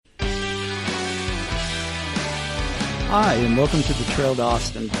Hi, and welcome to the Trail to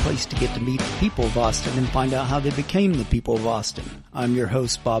Austin, the place to get to meet the people of Austin and find out how they became the people of Austin. I'm your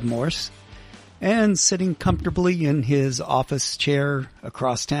host, Bob Morse, and sitting comfortably in his office chair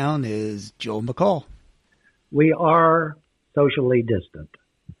across town is Joel McCall. We are socially distant.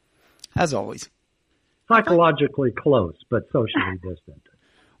 As always. Psychologically close, but socially distant.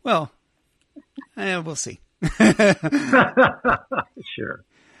 Well, we'll see. Sure.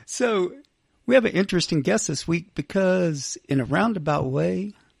 So, we have an interesting guest this week because in a roundabout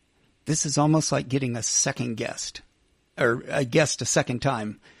way, this is almost like getting a second guest, or a guest a second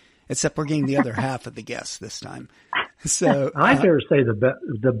time, except we're getting the other half of the guest this time. So I dare say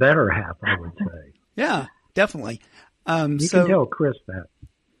the better half, I would say. Yeah, definitely. You can tell Chris that.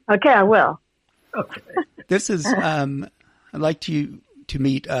 Okay, I will. Okay. This is, I'd like to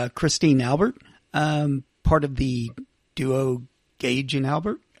meet Christine Albert, part of the duo Gage and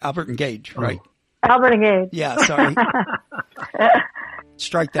Albert and Gage, right? Albert and Gage. Yeah, sorry.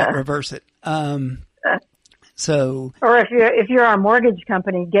 Strike that, reverse it. So, or if you're our mortgage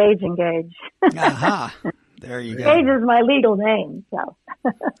company, Gage and Gage. Aha. There you go. Gage is my legal name, so.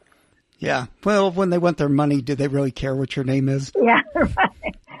 Yeah. Well, when they want their money, do they really care what your name is? Yeah,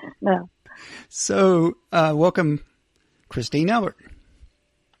 right. No. So, welcome, Christine Albert.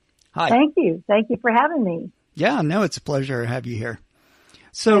 Hi. Thank you. Thank you for having me. Yeah, no, it's a pleasure to have you here.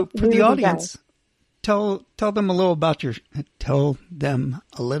 So, for the audience, tell them a little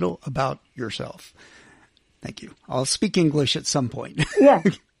about yourself. Thank you. I'll speak English at some point. Yes.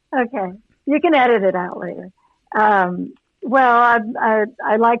 Okay. You can edit it out later. Well,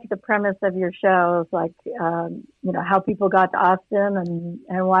 I like the premise of your show, like how people got to Austin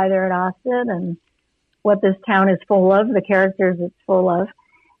and why they're in Austin and what this town is full of, the characters it's full of.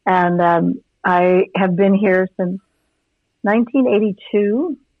 And I have been here since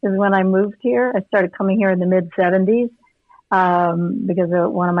 1982 is when I moved here. I started coming here in the mid-'70s because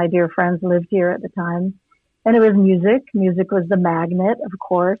one of my dear friends lived here at the time. And it was music. Music was the magnet, of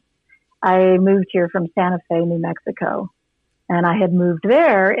course. I moved here from Santa Fe, New Mexico. And I had moved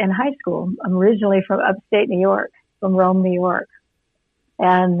there in high school. I'm originally from upstate New York, from Rome, New York.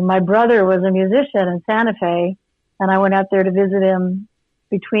 And my brother was a musician in Santa Fe. And I went out there to visit him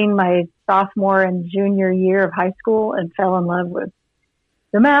between my sophomore and junior year of high school and fell in love with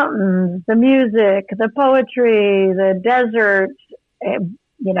the mountains, the music, the poetry, the desert,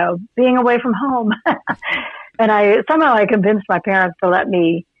 being away from home. And I convinced my parents to let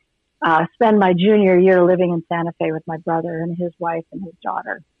me spend my junior year living in Santa Fe with my brother and his wife and his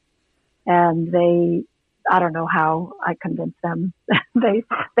daughter. And I don't know how I convinced them.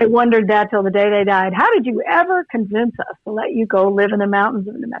 They wondered that till the day they died. How did you ever convince us to let you go live in the mountains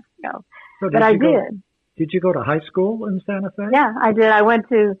of New Mexico? But I did. Did you go to high school in Santa Fe? Yeah, I did. I went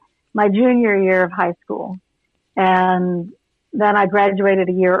to my junior year of high school. And then I graduated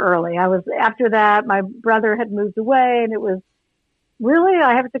a year early. After that, my brother had moved away and it was really,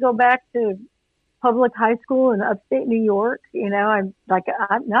 I have to go back to public high school in upstate New York. I'm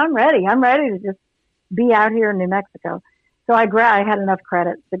ready. I'm ready to just be out here in New Mexico. So I had enough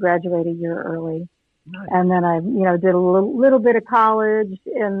credits to graduate a year early. Nice. And then I, did a little bit of college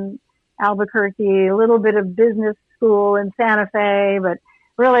in Albuquerque, a little bit of business school in Santa Fe, but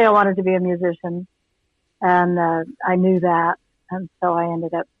really I wanted to be a musician. And I knew that. And so I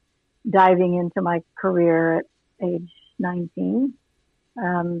ended up diving into my career at age 19.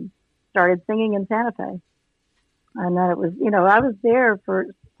 Started singing in Santa Fe. And then it was, I was there for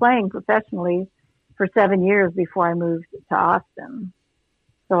playing professionally for 7 years before I moved to Austin.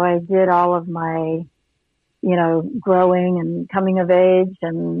 So I did all of my, growing and coming of age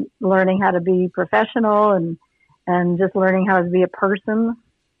and learning how to be professional and just learning how to be a person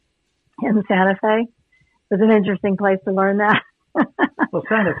in Santa Fe. It was an interesting place to learn that. Well,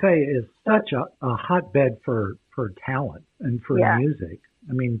 Santa Fe is such a hotbed for talent and for music.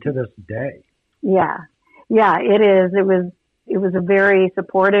 I mean, to this day. Yeah, it is. It was a very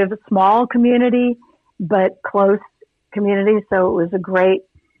supportive, small community, but close community. So it was a great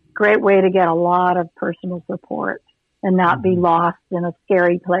way to get a lot of personal support and not be lost in a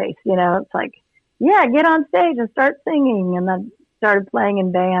scary place. It's like, get on stage and start singing. And then started playing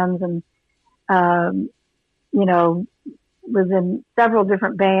in bands and, was in several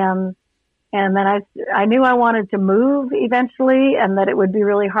different bands. And then I knew I wanted to move eventually and that it would be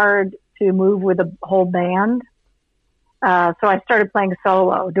really hard to move with a whole band. So I started playing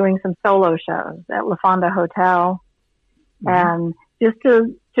solo, doing some solo shows at La Fonda Hotel. And just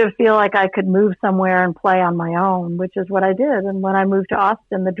to feel like I could move somewhere and play on my own, which is what I did. And when I moved to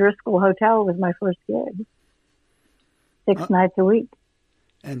Austin, the Driscoll Hotel was my first gig. 6 nights a week.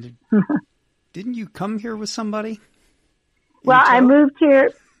 And didn't you come here with somebody? Well, I moved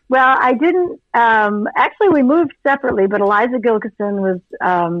here. Well, I didn't. Actually, we moved separately, but Eliza Gilkison was.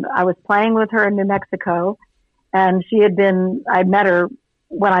 I was playing with her in New Mexico, and she had been. I met her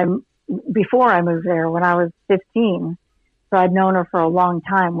before I moved there when I was 15. So I'd known her for a long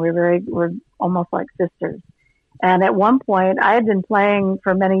time. We're almost like sisters. And at one point, I had been playing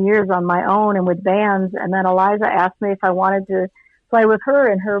for many years on my own and with bands. And then Eliza asked me if I wanted to play with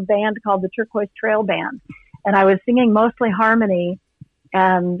her in her band called the Turquoise Trail Band. And I was singing mostly harmony.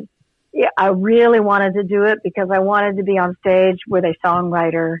 And I really wanted to do it because I wanted to be on stage with a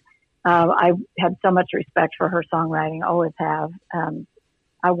songwriter. I had so much respect for her songwriting, always have.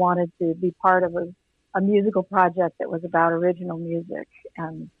 I wanted to be part of a musical project that was about original music.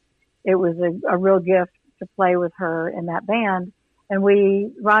 And it was a real gift to play with her in that band. And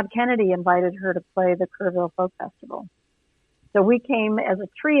Rod Kennedy invited her to play the Kerrville Folk Festival. So we came as a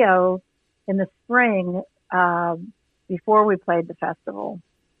trio in the spring, before we played the festival.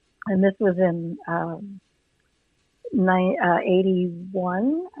 And this was in,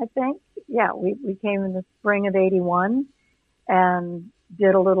 81, I think. Yeah, we came in the spring of 81 and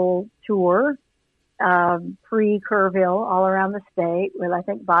did a little tour, pre-Kerrville all around the state with, I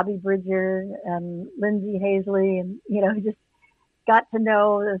think, Bobby Bridger and Lindsay Hazley, and, just got to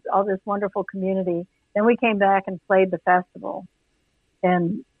know all this wonderful community. Then we came back and played the festival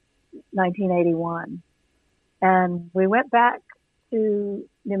in 1981. And we went back to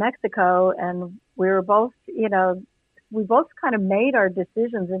New Mexico, and we were both, we both kind of made our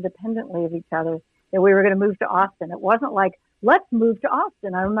decisions independently of each other that we were going to move to Austin. It wasn't like, let's move to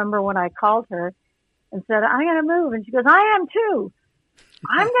Austin. I remember when I called her and said, I'm going to move. And she goes, I am too.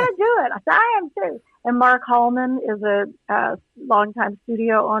 I'm going to do it. I said, I am too. And Mark Hallman is a longtime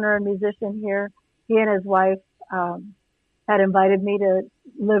studio owner and musician here. He and his wife had invited me to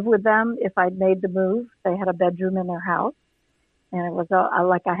live with them if I'd made the move. They had a bedroom in their house. And it was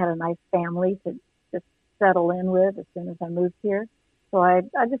like I had a nice family to just settle in with as soon as I moved here. So I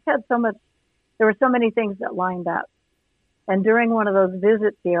just had there were so many things that lined up. And during one of those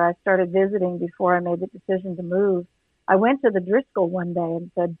visits here, I started visiting before I made the decision to move. I went to the Driscoll one day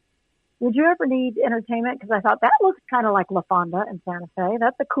and said, would you ever need entertainment? Because I thought that looks kind of like La Fonda in Santa Fe.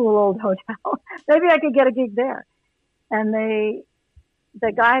 That's a cool old hotel. Maybe I could get a gig there. And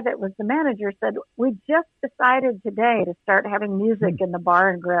the guy that was the manager said, we just decided today to start having music in the bar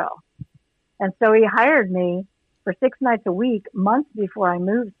and grill. And so he hired me for 6 nights a week, months before I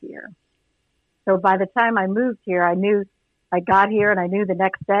moved here. So by the time I moved here, I got here and I knew the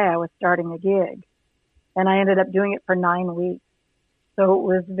next day I was starting a gig. And I ended up doing it for 9 weeks. So it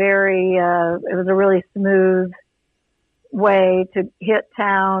was it was a really smooth way to hit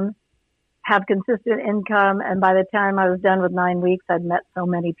town, have consistent income. And by the time I was done with 9 weeks, I'd met so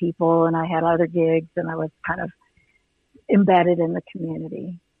many people and I had other gigs and I was kind of embedded in the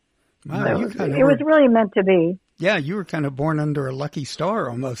community. Wow, so it was really meant to be. Yeah, you were kind of born under a lucky star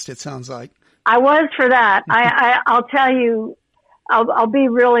almost, it sounds like. I was for that. I'll tell you, I'll be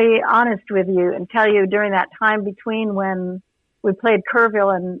really honest with you and tell you during that time between when we played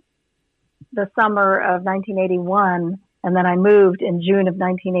Kerrville in the summer of 1981 and then I moved in June of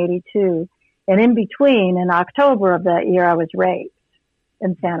 1982. And in between, in October of that year, I was raped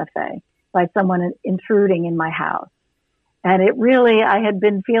in Santa Fe by someone intruding in my house. And I had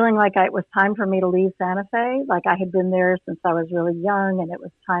been feeling like it was time for me to leave Santa Fe. Like I had been there since I was really young and it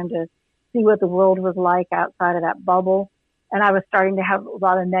was time to see what the world was like outside of that bubble. And I was starting to have a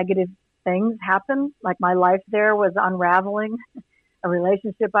lot of negative things happen. Like my life there was unraveling, a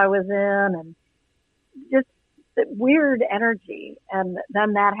relationship I was in, and just weird energy. And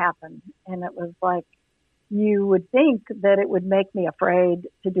then that happened. And it was like, you would think that it would make me afraid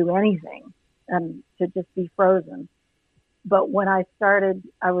to do anything and to just be frozen. But when I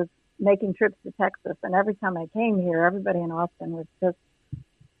was making trips to Texas, and every time I came here, everybody in Austin was just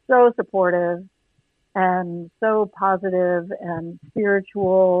so supportive and so positive and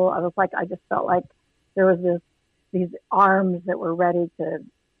spiritual. I just felt like there was these arms that were ready to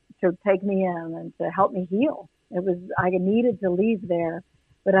take me in and to help me heal. I needed to leave there,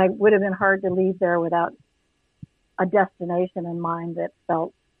 but I would have been hard to leave there without a destination in mind that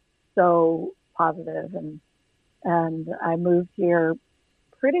felt so positive. And I moved here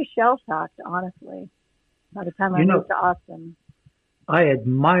pretty shell-shocked, honestly, by the time I moved to Austin. I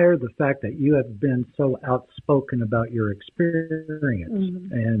admire the fact that you have been so outspoken about your experience.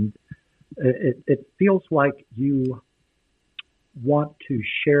 Mm-hmm. And it feels like you want to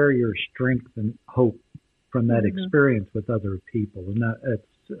share your strength and hope from that mm-hmm. experience with other people. And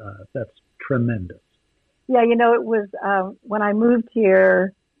that's tremendous. Yeah, it was when I moved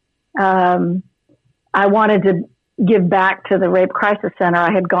here, I wanted to give back to the Rape Crisis Center.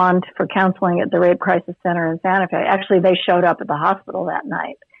 I had gone for counseling at the Rape Crisis Center in Santa Fe. Actually, they showed up at the hospital that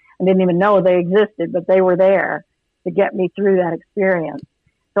night. I didn't even know they existed, but they were there to get me through that experience.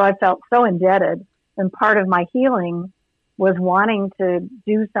 So I felt so indebted. And part of my healing was wanting to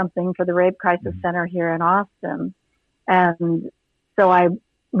do something for the Rape Crisis Center here in Austin. And so I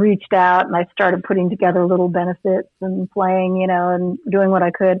reached out and I started putting together little benefits and playing, you know, and doing what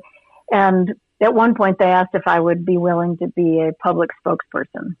I could. And at one point they asked if I would be willing to be a public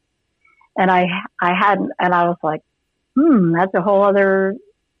spokesperson. And I hadn't, and I was like, that's a whole other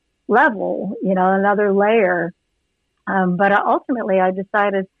level, you know, another layer. But ultimately I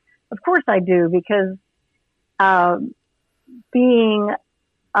decided, of course I do, because,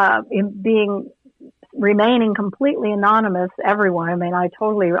 remaining completely anonymous, everyone, I mean, I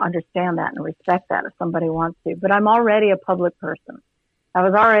totally understand that and respect that if somebody wants to, but I'm already a public person. I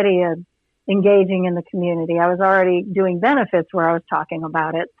was already engaging in the community. I was already doing benefits where I was talking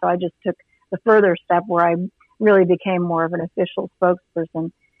about it. So I just took the further step where I really became more of an official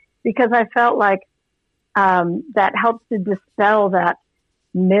spokesperson, because I felt like that helps to dispel that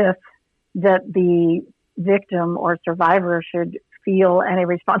myth that the victim or survivor should feel any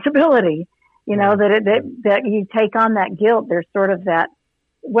responsibility. You know, that you take on that guilt. There's sort of that,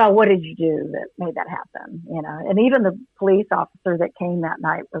 well, what did you do that made that happen? You know, and even the police officer that came that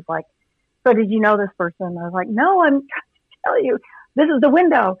night was like, so did you know this person? I was like, no, I'm trying to tell you, this is the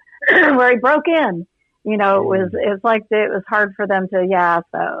window where he broke in. You know, it was hard for them to,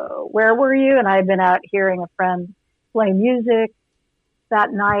 so where were you? And I had been out hearing a friend play music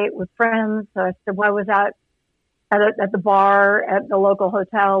that night with friends. So I said, well, I was out at the bar at the local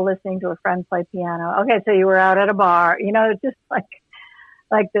hotel listening to a friend play piano. Okay, so you were out at a bar. You know, it's just like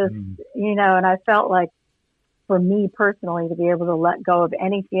this, you know, and I felt like for me personally to be able to let go of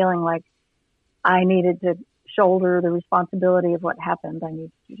any feeling like I needed to shoulder the responsibility of what happened, I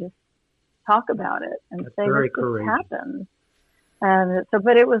needed to just talk about it and say this happened. And so,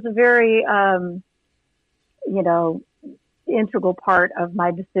 but it was a very, you know, integral part of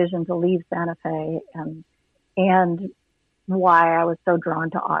my decision to leave Santa Fe and why I was so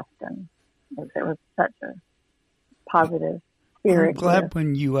drawn to Austin. It was such a positive spirit. I'm glad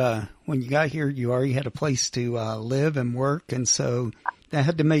when you got here, you already had a place to live and work, and so that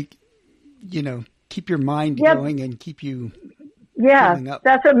had to make, you know, keep your mind going and keep you. Yeah,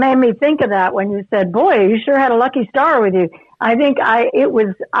 that's what made me think of that when you said, "Boy, you sure had a lucky star with you." I think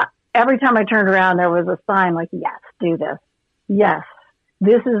every time I turned around, there was a sign like, "Yes, do this. Yes,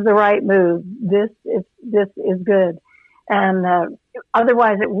 this is the right move. This is good." And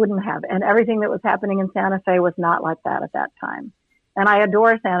otherwise it wouldn't have. And everything that was happening in Santa Fe was not like that at that time. And I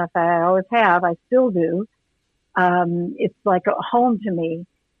adore Santa Fe. I always have. I still do. It's like a home to me.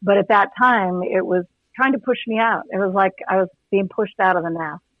 But at that time, it was trying to push me out. It was like I was being pushed out of the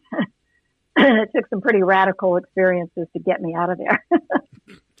nest. It took some pretty radical experiences to get me out of there.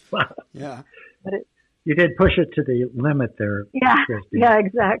 Wow. Yeah. But you did push it to the limit there. Yeah. Christy. Yeah,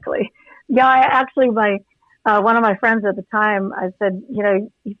 exactly. Yeah, I actually, one of my friends at the time, I said, you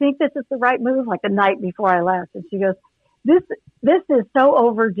know, you think this is the right move? Like the night before I left. And she goes, this is so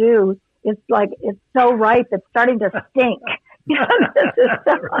overdue. It's like, it's so ripe. It's starting to stink. You know, this is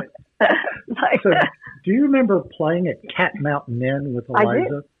so, right. So, do you remember playing at Cat Mountain Inn with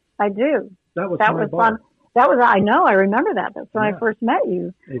Eliza? I do. That was fun. That was, I know, I remember that. That's when I first met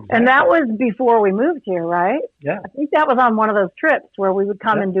you. Exactly. And that was before we moved here, right? Yeah. I think that was on one of those trips where we would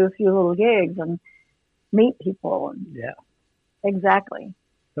come and do a few little gigs and meet people. And yeah. Exactly.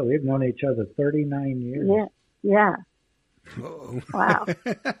 So we've known each other 39 years. Yeah. Yeah. Whoa. Wow.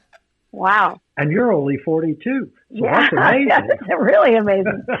 Wow. And you're only 42. So yeah. that's amazing. That's really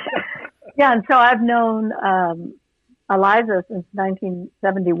amazing. Yeah. And so I've known, Eliza since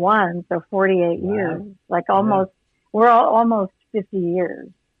 1971, so 48 years, like almost, we're almost 50 years.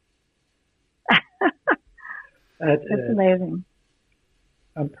 It's amazing.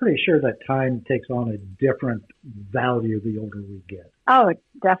 I'm pretty sure that time takes on a different value the older we get. Oh, it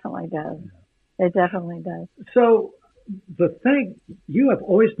definitely does. Yeah. It definitely does. So the thing, you have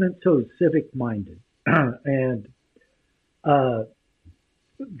always been so civic minded and,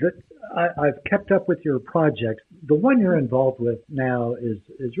 I've kept up with your projects. The one you're involved with now is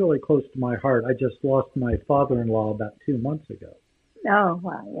really close to my heart. I just lost my father-in-law about 2 months ago. Oh,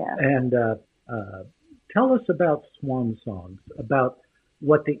 wow, yeah. And tell us about Swan Songs, about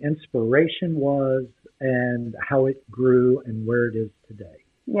what the inspiration was and how it grew and where it is today.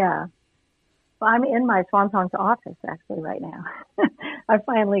 Yeah. Well, I'm in my Swan Songs office actually right now. I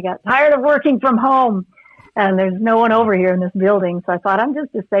finally got tired of working from home. And there's no one over here in this building. So I thought I'm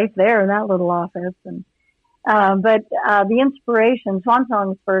just as safe there in that little office. And But the inspiration, Swan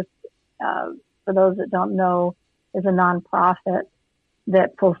Songs First, for those that don't know, is a nonprofit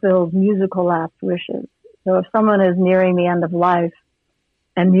that fulfills musical last wishes. So if someone is nearing the end of life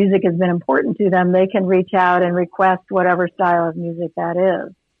and music has been important to them, they can reach out and request whatever style of music that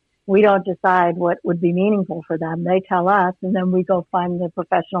is. We don't decide what would be meaningful for them. They tell us, and then we go find the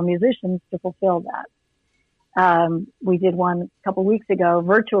professional musicians to fulfill that. We did one a couple weeks ago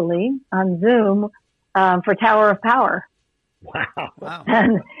virtually on Zoom for Tower of Power. Wow.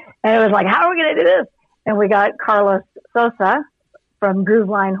 And it was like, how are we going to do this? And we got Carlos Sosa from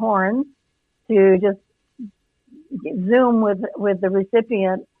Grooveline Horns to just Zoom with the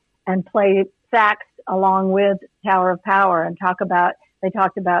recipient and play sax along with Tower of Power and they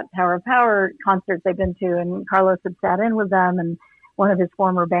talked about Tower of Power concerts they've been to, and Carlos had sat in with them, and one of his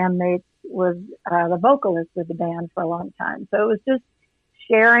former bandmates was the vocalist with the band for a long time. So it was just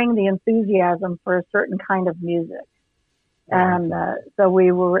sharing the enthusiasm for a certain kind of music. And so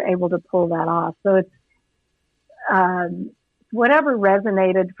we were able to pull that off. So it's whatever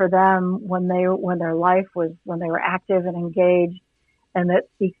resonated for them when they were active and engaged, and that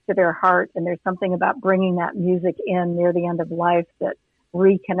speaks to their heart. And there's something about bringing that music in near the end of life that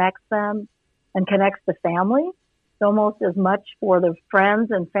reconnects them and connects the family. It's almost as much for the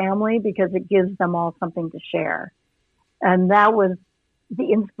friends and family because it gives them all something to share. And that was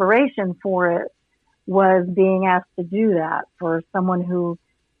the inspiration for it, was being asked to do that for someone who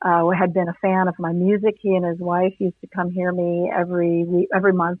had been a fan of my music. He and his wife used to come hear me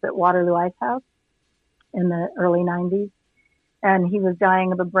every month at Waterloo Ice House in the early 90s. And he was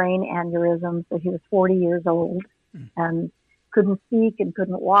dying of a brain aneurysm, so he was 40 years old and couldn't speak and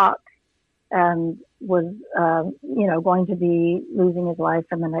couldn't walk, and was, going to be losing his life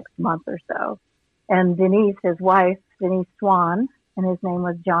in the next month or so. And Denise, his wife, Denise Swan, and his name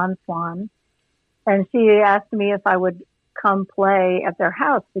was John Swan, and she asked me if I would come play at their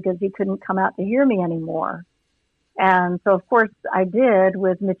house because he couldn't come out to hear me anymore. And so, of course, I did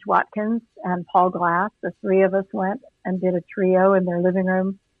with Mitch Watkins and Paul Glass. The three of us went and did a trio in their living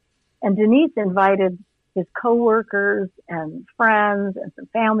room. And Denise invited his coworkers and friends and some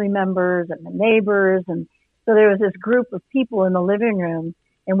family members and the neighbors. And so there was this group of people in the living room,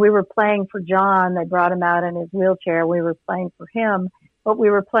 and we were playing for John. They brought him out in his wheelchair. We were playing for him, but we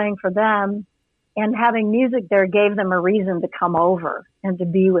were playing for them. And having music there gave them a reason to come over and to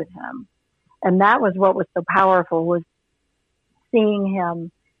be with him. And that was what was so powerful, was seeing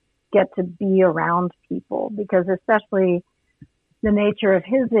him get to be around people, because especially the nature of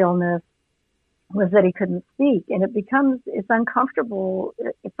his illness was that he couldn't speak. And it's uncomfortable.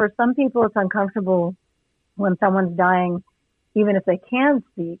 For some people, it's uncomfortable when someone's dying, even if they can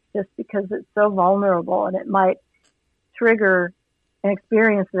speak, just because it's so vulnerable and it might trigger an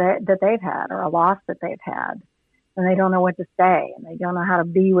experience that they've had or a loss that they've had. And they don't know what to say, and they don't know how to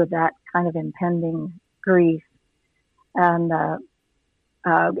be with that kind of impending grief. And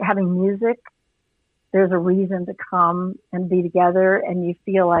having music, there's a reason to come and be together, and you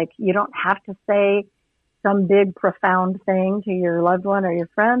feel like you don't have to say some big, profound thing to your loved one or your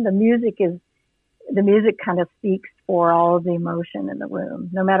friend. The music kind of speaks for all of the emotion in the room.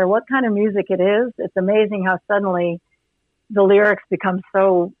 No matter what kind of music it is, it's amazing how suddenly the lyrics become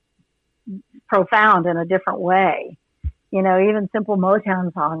so profound in a different way. Even simple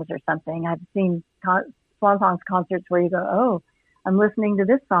Motown songs or something. I've seen Swan Songs concerts where you go, oh, I'm listening to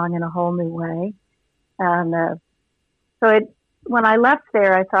this song in a whole new way. And when I left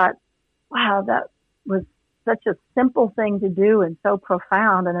there, I thought, wow, that was such a simple thing to do and so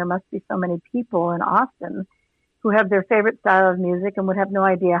profound. And there must be so many people in Austin who have their favorite style of music and would have no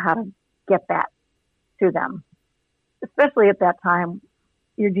idea how to get that to them. Especially at that time,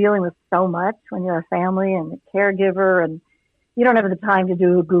 you're dealing with so much when you're a family and a caregiver, and you don't have the time to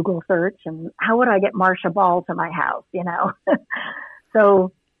do a Google search and how would I get Marcia Ball to my house,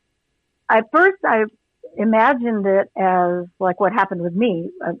 So at first I imagined it as like what happened with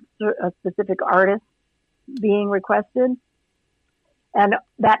me, a specific artist being requested. And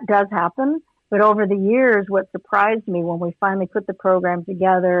that does happen. But over the years, what surprised me when we finally put the program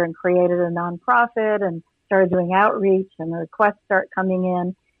together and created a nonprofit and started doing outreach and the requests start coming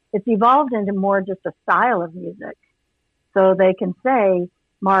in, it's evolved into more just a style of music. So they can say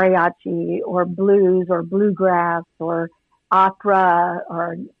mariachi or blues or bluegrass or opera,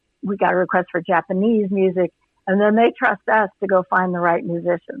 or we got a request for Japanese music, and then they trust us to go find the right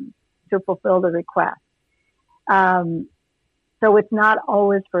musicians to fulfill the request. So it's not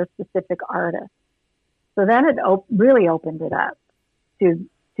always for a specific artist. So then it really opened it up to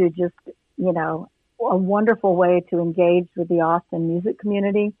just, a wonderful way to engage with the Austin music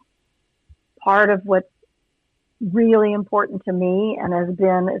community. Part of what's really important to me and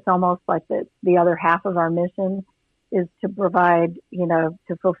it's almost like the other half of our mission is to provide,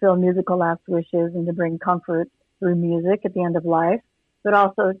 to fulfill musical last wishes and to bring comfort through music at the end of life, but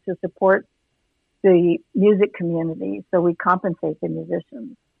also to support the music community. So we compensate the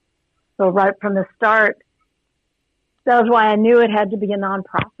musicians. So right from the start, that was why I knew it had to be a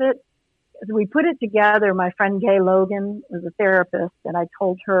nonprofit. As we put it together, my friend Gay Logan was a therapist, and I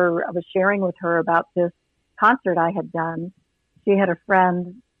was sharing with her about this concert I had done. She had a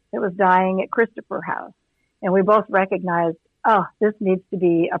friend that was dying at Christopher House, and we both recognized, this needs to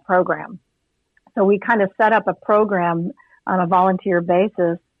be a program. So we kind of set up a program on a volunteer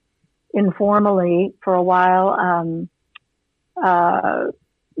basis, informally for a while.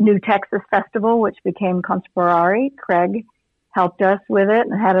 New Texas Festival, which became Conspirari. Craig helped us with it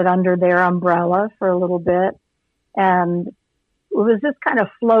and had it under their umbrella for a little bit. And it was just kind of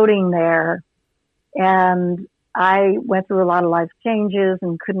floating there. And I went through a lot of life changes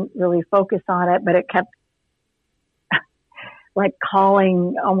and couldn't really focus on it, but it kept like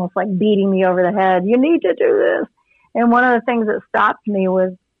calling, almost like beating me over the head. You need to do this. And one of the things that stopped me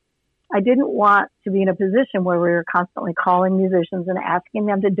was I didn't want to be in a position where we were constantly calling musicians and asking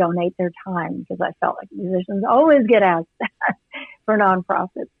them to donate their time, because I felt like musicians always get asked for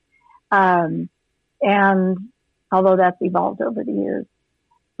nonprofits. And although that's evolved over the years,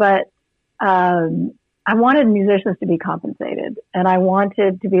 but, I wanted musicians to be compensated, and I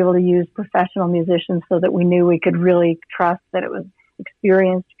wanted to be able to use professional musicians so that we knew we could really trust that it was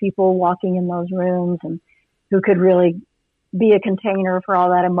experienced people walking in those rooms and who could really be a container for all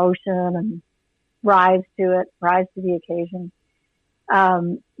that emotion and rise to the occasion.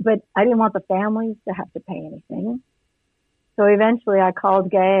 But I didn't want the families to have to pay anything. So eventually I called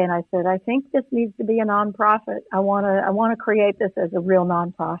Gay and I said, I think this needs to be a nonprofit. I want to create this as a real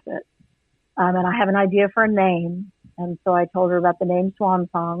nonprofit. And I have an idea for a name. And so I told her about the name Swan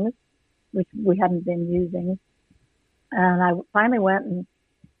Songs, which we hadn't been using. And I finally went and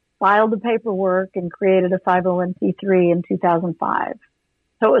filed the paperwork and created a 501c3 in 2005.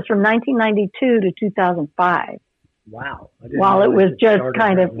 So it was from 1992 to 2005. Wow. While it was just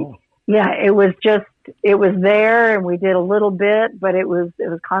kind of, it was there, and we did a little bit, but it was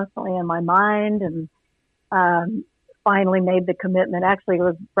constantly in my mind, and, finally made the commitment. Actually, it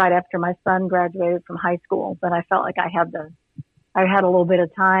was right after my son graduated from high school, but I felt like I had a little bit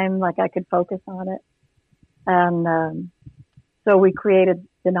of time, like I could focus on it. And, so we created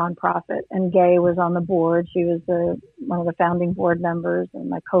the nonprofit, and Gay was on the board. She was one of the founding board members and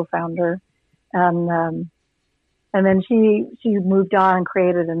my co-founder. And then she moved on and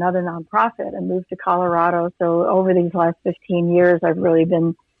created another nonprofit and moved to Colorado. So over these last 15 years, I've really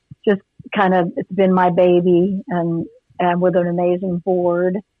been just it's been my baby, and with an amazing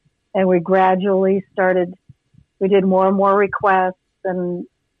board. And we gradually we did more and more requests. And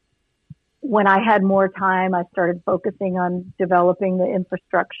when I had more time, I started focusing on developing the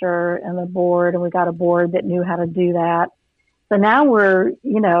infrastructure and the board, and we got a board that knew how to do that. So now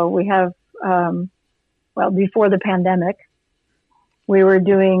we have, before the pandemic, we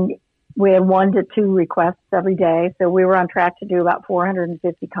had 1 to 2 requests every day. So we were on track to do about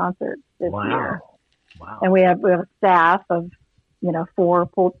 450 concerts this year. Wow. And we have a staff of,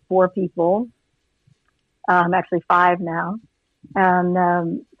 4 people, actually 5 now.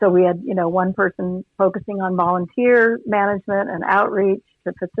 And, so we had, one person focusing on volunteer management and outreach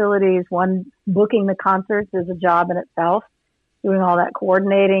to facilities. One booking the concerts is a job in itself, doing all that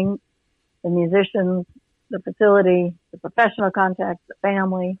coordinating, the musicians, the facility, the professional contacts, the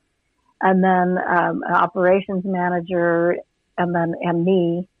family, and then, an operations manager, and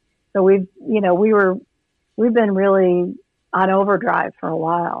me. So we've been really on overdrive for a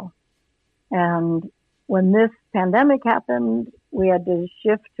while. And when this pandemic happened, we had to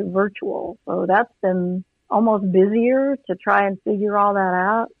shift to virtual. So that's been almost busier to try and figure all that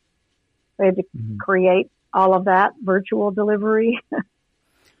out. We had to create all of that virtual delivery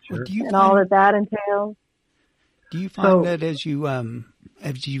and all that entails. Do you find that as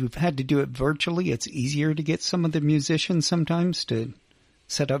you've had to do it virtually, it's easier to get some of the musicians sometimes to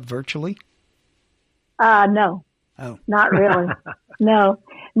set up virtually? No. Oh. Not really. No,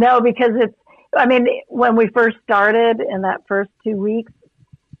 because when we first started in that first 2 weeks,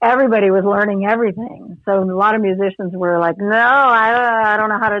 everybody was learning everything. So a lot of musicians were like, no, I don't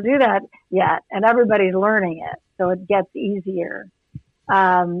know how to do that yet. And everybody's learning it. So it gets easier.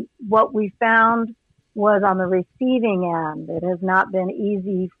 What we found was on the receiving end, it has not been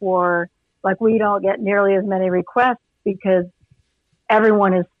easy we don't get nearly as many requests because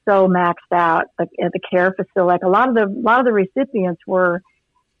everyone is so maxed out at the care facility. Like a lot of the recipients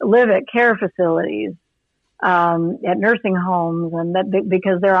live at care facilities, at nursing homes, and that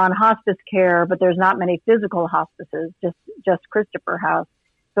because they're on hospice care, but there's not many physical hospices, just Christopher House.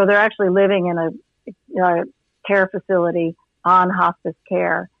 So they're actually living in a care facility on hospice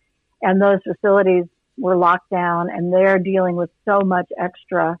care. And those facilities were locked down, and they're dealing with so much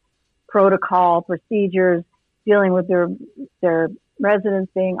extra protocol procedures, dealing with their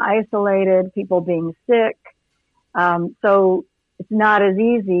residents being isolated, people being sick. So it's not as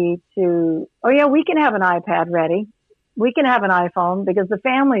easy to, oh yeah, we can have an iPad ready. We can have an iPhone, because the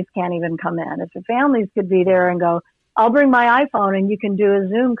families can't even come in. If the families could be there and go, I'll bring my iPhone and you can do a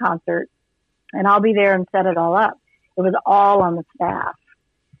Zoom concert and I'll be there and set it all up. It was all on the staff.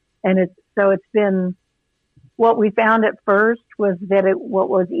 And it's been, what we found at first was that what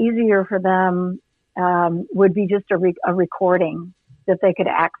was easier for them would be just a recording that they could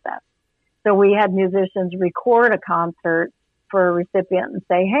access. So we had musicians record a concert for a recipient and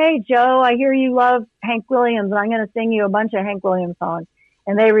say, hey, Joe, I hear you love Hank Williams. I'm going to sing you a bunch of Hank Williams songs.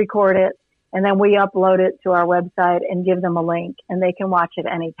 And they record it, and then we upload it to our website and give them a link, and they can watch it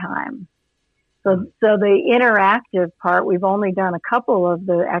anytime. So the interactive part, we've only done a couple of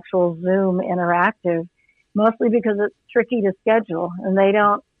the actual Zoom interactive, mostly because it's tricky to schedule, and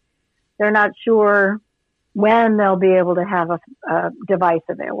they're not sure when they'll be able to have a device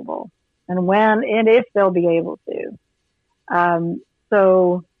available, and when and if they'll be able to.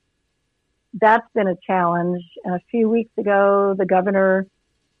 So that's been a challenge. And a few weeks ago, the governor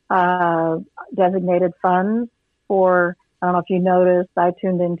designated funds for, I don't know if you noticed, I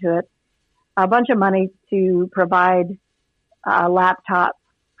tuned into it, a bunch of money to provide laptops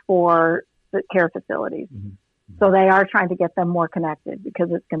for the care facilities. Mm-hmm. So they are trying to get them more connected, because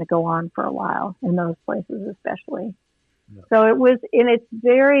it's going to go on for a while in those places especially. Yeah. So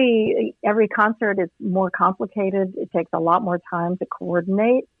every concert is more complicated. It takes a lot more time to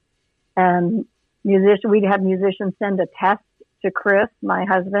coordinate. And we'd have musicians send a test to Chris, my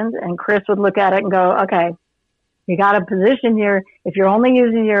husband, and Chris would look at it and go, okay, you got to position if you're only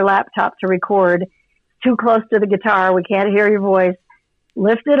using your laptop to record, too close to the guitar, we can't hear your voice,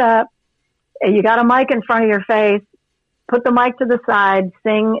 lift it up. You got a mic in front of your face, put the mic to the side,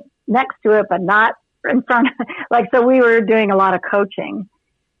 sing next to it, but not in front of, so we were doing a lot of coaching.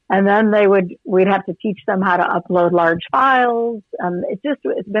 And then we'd have to teach them how to upload large files.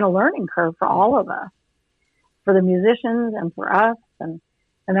 It's been a learning curve for all of us, for the musicians and for us. And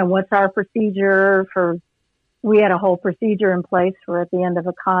then what's our procedure we had a whole procedure in place for at the end of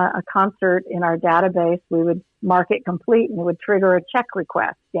a concert in our database, we would mark it complete and it would trigger a check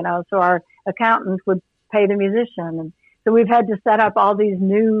request, so our accountant would pay the musician. And so we've had to set up all these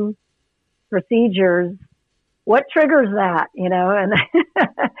new procedures. What triggers that, and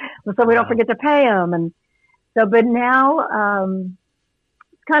so we don't forget to pay them. And so, but now,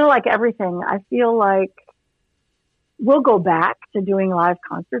 it's kind of like everything. I feel like we'll go back to doing live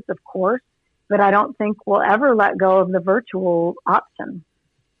concerts, of course, but I don't think we'll ever let go of the virtual option,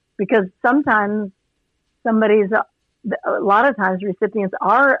 because sometimes a lot of times recipients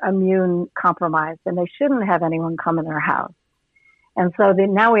are immune compromised and they shouldn't have anyone come in their house. And so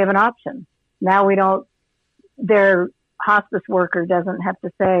now we have an option. Now their hospice worker doesn't have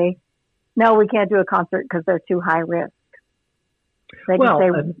to say, no, we can't do a concert because they're too high risk. They can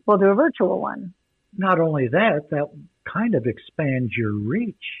say, we'll do a virtual one. Not only that kind of expands your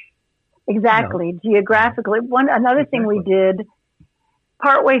reach. Exactly. Geographically. Another thing we did,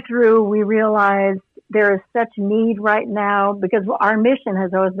 partway through, we realized there is such need right now, because our mission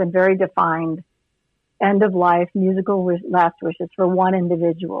has always been very defined. End of life, musical last wishes for one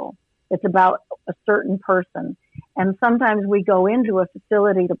individual. It's about a certain person. And sometimes we go into a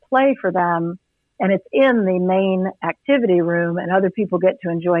facility to play for them, and it's in the main activity room, and other people get to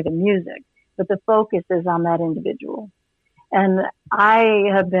enjoy the music. But the focus is on that individual. And I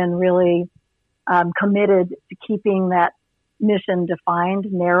have been really committed to keeping that mission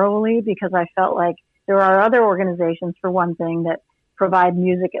defined narrowly, because I felt like there are other organizations, for one thing, that provide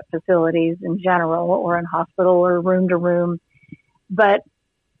music at facilities in general, or in hospital, or room to room. But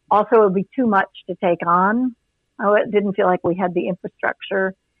also it would be too much to take on. It didn't feel like we had the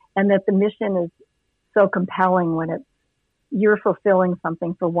infrastructure, and that the mission is so compelling when you're fulfilling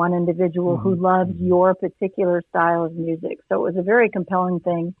something for one individual who loves your particular style of music. So it was a very compelling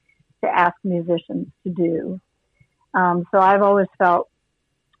thing to ask musicians to do. So I've always felt,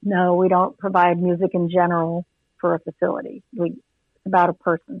 no, we don't provide music in general for a facility. It's about a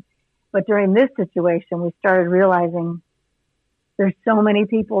person. But during this situation, we started realizing there's so many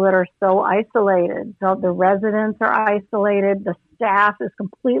people that are so isolated. So the residents are isolated. The staff is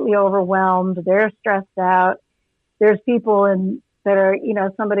completely overwhelmed. They're stressed out. There's people in that are,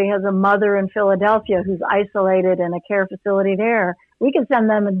 somebody has a mother in Philadelphia who's isolated in a care facility there. We can send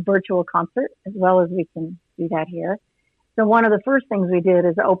them a virtual concert as well as we can do that here. So one of the first things we did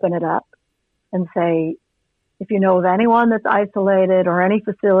is open it up and say, if you know of anyone that's isolated or any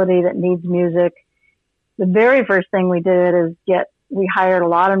facility that needs music, the very first thing we did is we hired a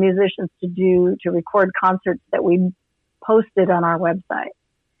lot of musicians to record concerts that we posted on our website.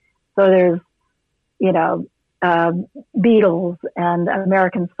 So there's, Beatles and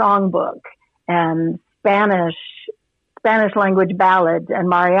American Songbook and Spanish language ballads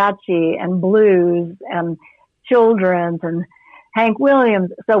and mariachi and blues and children's and Hank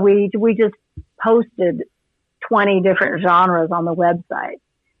Williams. So we just posted 20 different genres on the website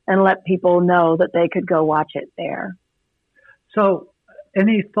and let people know that they could go watch it there. So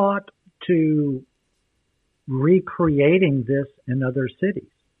any thought to recreating this in other cities?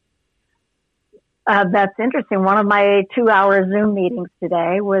 That's interesting. One of my 2-hour Zoom meetings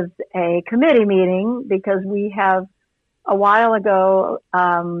today was a committee meeting because we have, a while ago,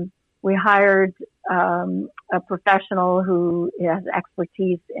 we hired a professional who has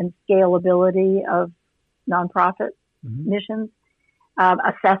expertise in scalability of nonprofit missions,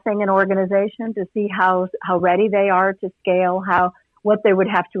 assessing an organization to see how ready they are to scale, what they would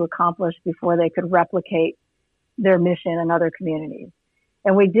have to accomplish before they could replicate their mission in other communities.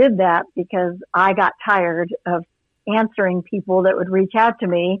 And we did that because I got tired of answering people that would reach out to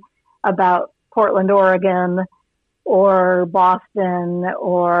me about Portland, Oregon, or Boston,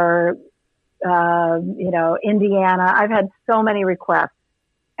 or, Indiana. I've had so many requests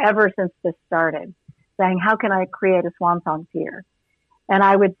ever since this started saying, how can I create a Swan Songs here? And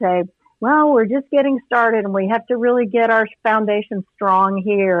I would say, well, we're just getting started and we have to really get our foundation strong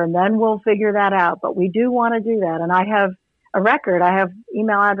here and then we'll figure that out. But we do want to do that. And I have a record. I have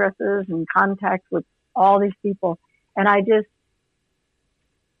email addresses and contacts with all these people. And I just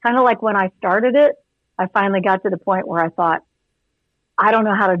kind of like when I started it, I finally got to the point where I thought, I don't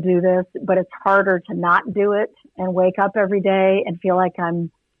know how to do this, but it's harder to not do it and wake up every day and feel like I'm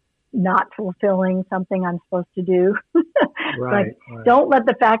not fulfilling something I'm supposed to do. Right. Don't let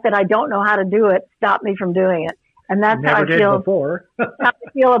the fact that I don't know how to do it stop me from doing it. And that's how I feel before. how I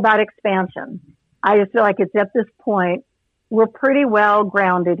feel about expansion. I just feel like it's at this point, we're pretty well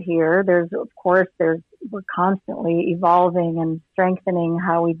grounded here. We're constantly evolving and strengthening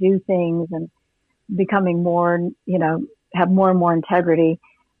how we do things and becoming more, have more and more integrity.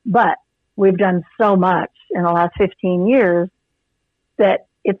 But we've done so much in the last 15 years that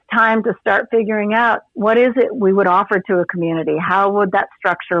it's time to start figuring out what is it we would offer to a community? How would that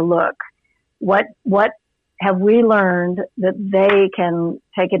structure look? What have we learned that they can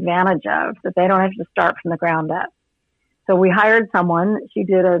take advantage of, that they don't have to start from the ground up? So we hired someone. She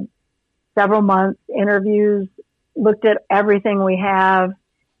did several months interviews, looked at everything we have,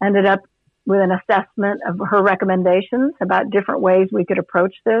 ended up with an assessment of her recommendations about different ways we could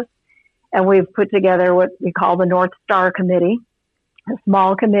approach this. And we've put together what we call the North Star Committee, a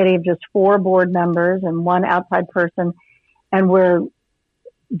small committee of just 4 board members and 1 outside person. And we're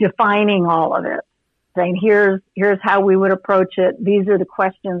defining all of it, saying here's how we would approach it. These are the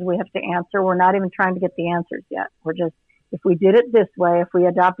questions we have to answer. We're not even trying to get the answers yet. We're just, if we did it this way, if we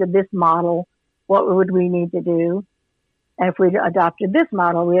adopted this model, what would we need to do? And if we adopted this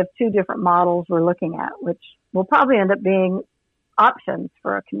model, we have 2 different models we're looking at, which will probably end up being options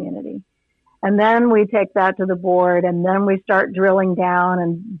for a community. And then we take that to the board and then we start drilling down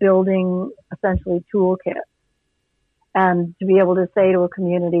and building essentially toolkits. And to be able to say to a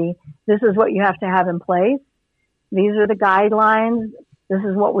community, this is what you have to have in place. These are the guidelines. This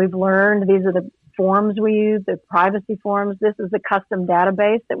is what we've learned. These are the forms we use, the privacy forms. This is the custom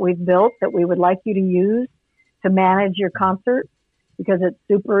database that we've built that we would like you to use to manage your concert because it's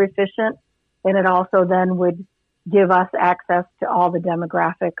super efficient. And it also then would give us access to all the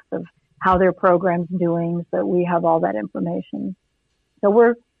demographics of how their program's doing, so we have all that information. So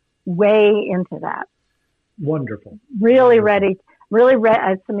we're way into that. Wonderful. Really ready.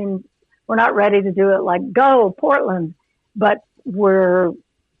 I mean, we're not ready to do it like, go Portland, but we're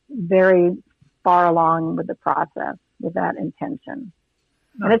very far along with the process with that intention.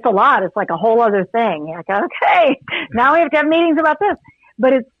 No. And it's a lot. It's like a whole other thing. You're like, okay, now we have to have meetings about this.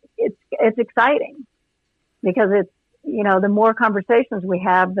 But it's exciting because it's, the more conversations we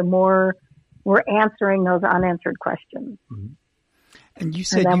have, the more we're answering those unanswered questions. Mm-hmm. And you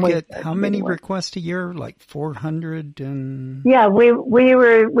said you get how many requests a year? Like 400 and... Yeah, we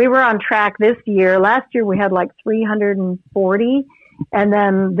were on track this year. Last year we had like 340. And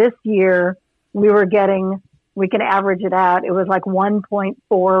then this year we can average it out. It was like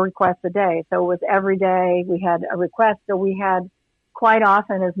 1.4 requests a day. So it was every day we had a request. So we had quite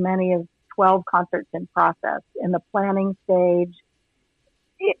often as many as 12 concerts in process in the planning stage,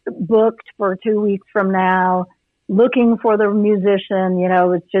 booked for 2 weeks from now, looking for the musician,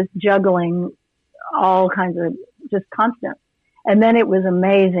 it's just juggling all kinds of, just constant. And then it was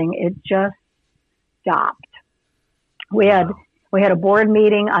amazing. It just stopped. We had a board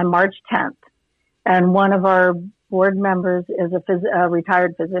meeting on March 10th, and one of our board members is a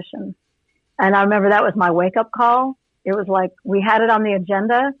retired physician. And I remember that was my wake-up call. It was like we had it on the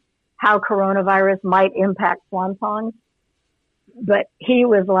agenda, how coronavirus might impact swan songs. But he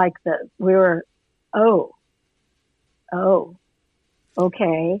was like this. We were,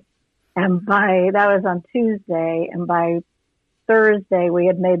 okay. And that was on Tuesday, and by Thursday we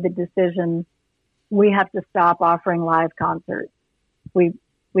had made the decision we have to stop offering live concerts. We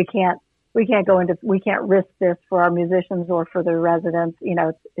can't risk this for our musicians or for the residents.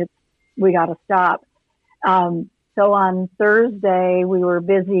 We got to stop. So on Thursday we were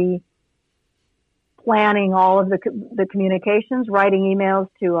busy planning all of the communications, writing emails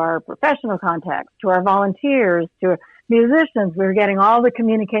to our professional contacts, to our volunteers, to musicians. We were getting all the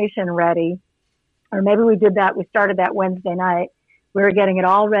communication ready. Or maybe we started that Wednesday night. We were getting it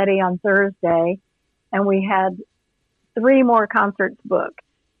all ready on Thursday, and we had 3 more concerts booked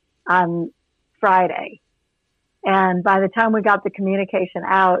on Friday. And by the time we got the communication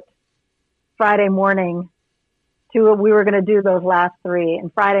out Friday morning, we were going to do those last 3.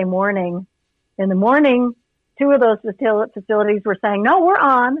 And Friday morning, in the morning, 2 of those facilities were saying, no, we're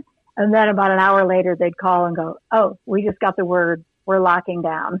on. And then about an hour later, they'd call and go, we just got the word, we're locking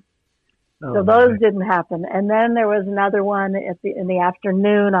down. So those didn't happen. And then there was another one in the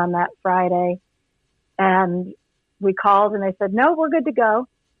afternoon on that Friday. And we called and they said, no, we're good to go.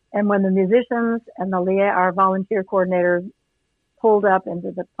 And when the musicians and our volunteer coordinator pulled up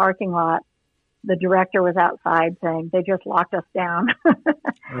into the parking lot, the director was outside saying, they just locked us down.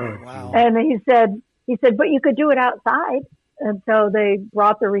 Oh, wow. And he said, but you could do it outside. And so they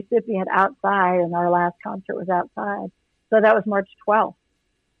brought the recipient outside, and our last concert was outside. So that was March 12th.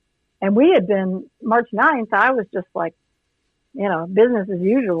 And we had been March 9th. I was just like, business as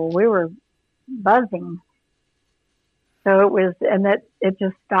usual. We were buzzing. So it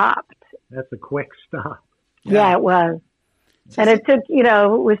just stopped. That's a quick stop. Yeah, it was. And it took,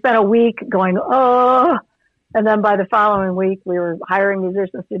 we spent a week going, and then by the following week, we were hiring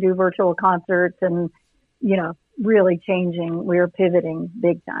musicians to do virtual concerts and, really changing. We were pivoting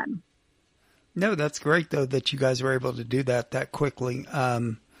big time. No, that's great, though, that you guys were able to do that quickly.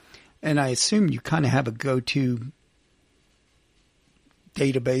 And I assume you kind of have a go-to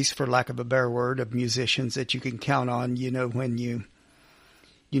database, for lack of a better word, of musicians that you can count on, when you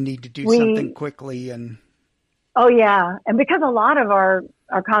need to do something quickly. And oh, yeah. And because a lot of our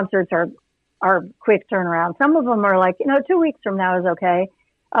concerts are quick turnaround. Some of them are like, 2 weeks from now is okay.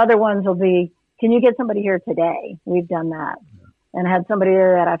 Other ones will be, can you get somebody here today? We've done that. And had somebody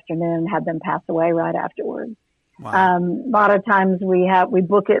there that afternoon, had them pass away right afterwards. Wow. A lot of times we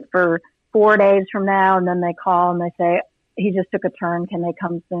book it for 4 days from now, and then they call and they say, he just took a turn. Can they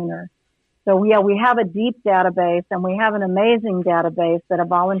come sooner? So yeah, we have a deep database, and we have an amazing database that a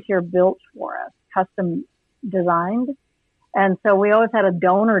volunteer built for us, custom designed. And so we always had a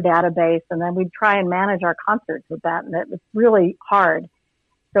donor database, and then we'd try and manage our concerts with that. And it was really hard.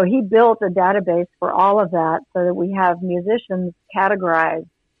 So he built a database for all of that so that we have musicians categorized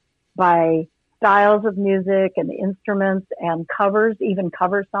by styles of music and instruments and covers, even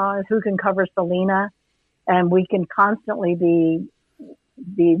cover songs, who can cover Selena. And we can constantly be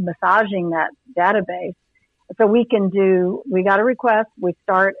massaging that database. So we got a request. We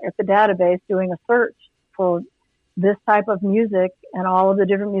start at the database doing a search for this type of music, and all of the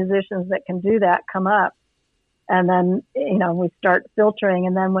different musicians that can do that come up. And then, we start filtering.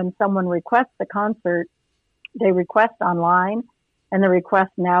 And then when someone requests a concert, they request online, and the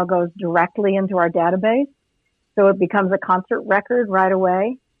request now goes directly into our database. So it becomes a concert record right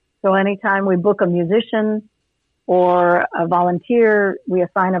away. So anytime we book a musician or a volunteer, we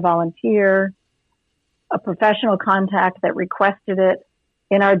assign a volunteer, a professional contact that requested it.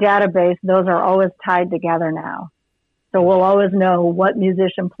 In our database, those are always tied together now. So we'll always know what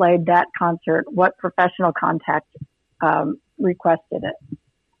musician played that concert, what professional contact requested it.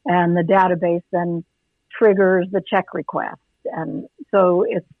 And the database then triggers the check request. And so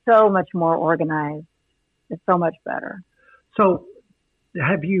it's so much more organized. It's so much better. So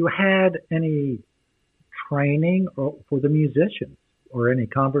have you had any training for the musicians or any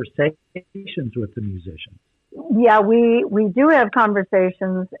conversations with the musicians? Yeah, we do have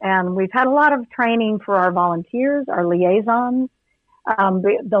conversations, and we've had a lot of training for our volunteers, our liaisons.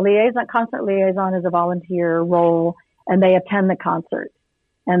 The concert liaison is a volunteer role, and they attend the concert.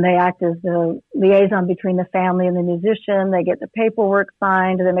 And they act as the liaison between the family and the musician. They get the paperwork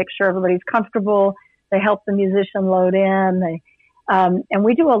signed. They make sure everybody's comfortable. They help the musician load in. And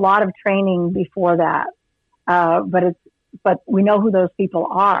we do a lot of training before that. But we know who those people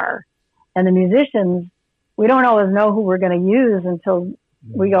are. And the musicians, we don't always know who we're going to use until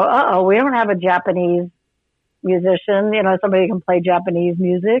we go, we don't have a Japanese musician. Somebody can play Japanese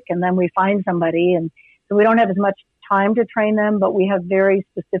music, and then we find somebody. And so we don't have as much time to train them, but we have very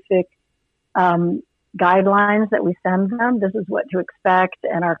specific guidelines that we send them. This is what to expect.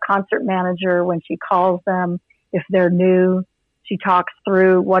 And our concert manager, when she calls them, if they're new, she talks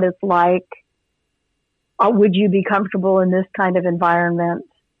through what it's like. Would you be comfortable in this kind of environment?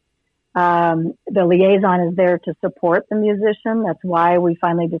 The liaison is there to support the musician. That's why we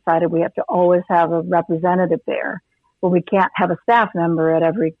finally decided we have to always have a representative there, but we can't have a staff member at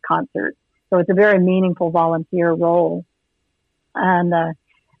every concert. So it's a very meaningful volunteer role. And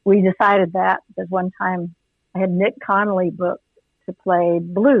we decided that because one time I had Nick Connolly booked to play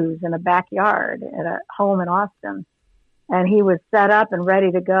blues in a backyard at a home in Austin. And he was set up and ready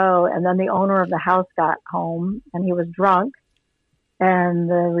to go. And then the owner of the house got home and he was drunk. And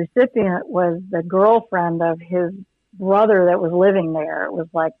the recipient was the girlfriend of his brother that was living there. It was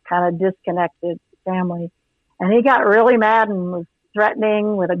like kind of disconnected family. And he got really mad and was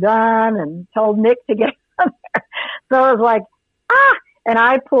threatening with a gun and told Nick to get on there. So I was like, and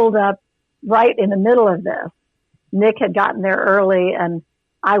I pulled up right in the middle of this. Nick had gotten there early and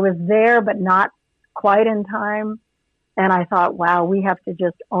I was there, but not quite in time. And I thought, wow, we have to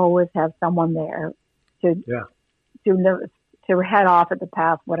just always have someone there to head off at the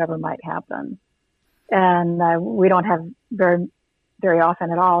path, whatever might happen. And we don't have very, very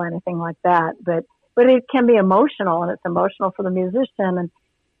often at all anything like that, but it can be emotional, and it's emotional for the musician. And,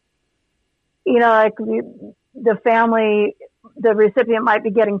 like the family, the recipient might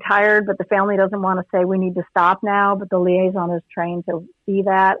be getting tired, but the family doesn't want to say we need to stop now, but the liaison is trained to see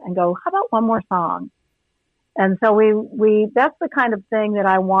that and go, how about one more song? And so that's the kind of thing that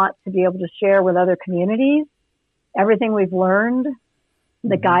I want to be able to share with other communities. Everything we've learned,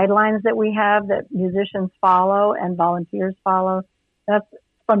 the guidelines that we have that musicians follow and volunteers follow, that's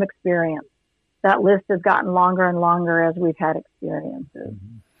from experience. That list has gotten longer and longer as we've had experiences.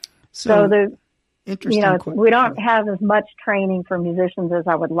 So we don't have as much training for musicians as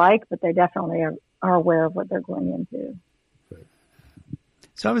I would like, but they definitely are aware of what they're going into.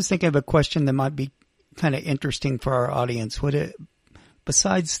 So I was thinking of a question that might be kind of interesting for our audience.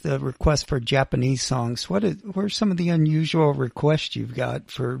 Besides the request for Japanese songs, what are some of the unusual requests you've got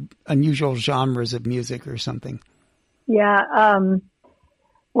for unusual genres of music or something? Yeah.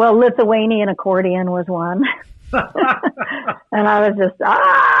 Well, Lithuanian accordion was one. And I was just,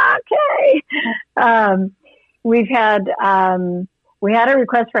 okay. We had a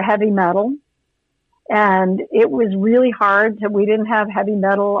request for heavy metal, and it was really hard. We didn't have heavy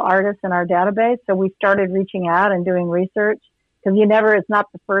metal artists in our database, so we started reaching out and doing research, because it's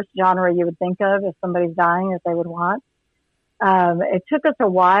not the first genre you would think of if somebody's dying that they would want. It took us a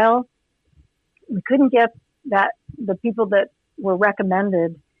while. We couldn't get the people that were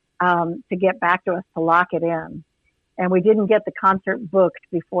recommended to get back to us to lock it in. And we didn't get the concert booked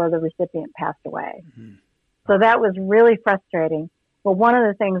before the recipient passed away. Mm-hmm. So that was really frustrating. But one of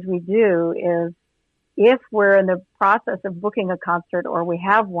the things we do is, if we're in the process of booking a concert or we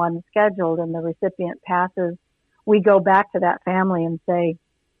have one scheduled and the recipient passes, we go back to that family and say,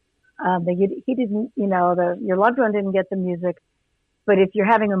 he didn't, your loved one didn't get the music, but if you're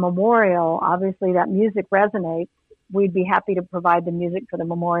having a memorial, obviously that music resonates. We'd be happy to provide the music for the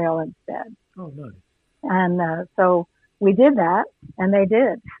memorial instead. Oh, nice. And so we did that, and they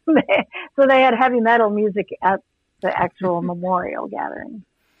did. So they had heavy metal music at the actual memorial gathering.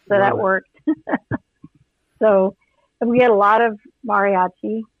 So that worked. So we had a lot of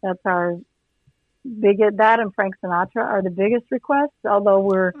mariachi. That's our that and Frank Sinatra are the biggest requests, although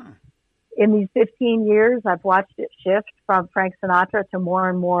we're in these 15 years, I've watched it shift from Frank Sinatra to more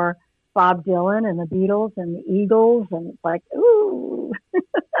and more Bob Dylan and the Beatles and the Eagles, and it's like, ooh,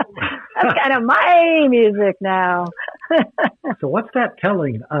 that's kind of my music now. So what's that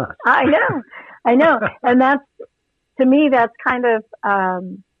telling us? I know. And to me, that's kind of,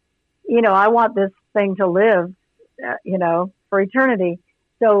 I want this thing to live, for eternity.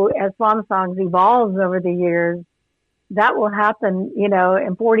 So as Swan Songs evolves over the years, that will happen,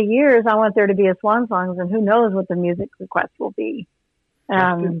 in 40 years. I want there to be a Swan Songs, and who knows what the music request will be.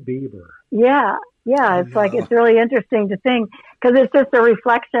 Justin Bieber. Yeah. It's like, it's really interesting to think, because it's just a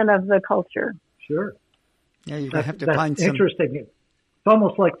reflection of the culture. Sure. Yeah, you're going to have to find some. Interesting. It's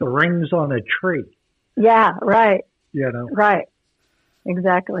almost like the rings on a tree. Yeah, right. Right.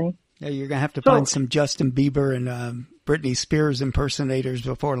 Exactly. Yeah, you're going to have to find some Justin Bieber and Britney Spears impersonators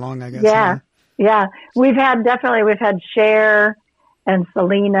before long, I guess. Yeah. Yeah. We've had Cher and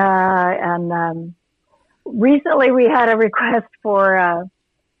Selena, and recently we had a request for,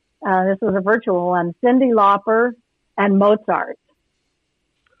 this was a virtual one, Cyndi Lauper and Mozart.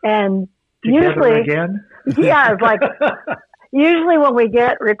 And together usually, again? Yeah, it's like, usually when we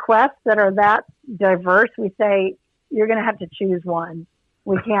get requests that are that diverse, we say, you're going to have to choose one.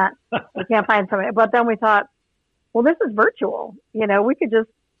 We can't find somebody. But then we thought, well, this is virtual. We could just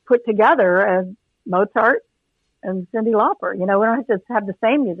put together Mozart and Cyndi Lauper. We don't have to have the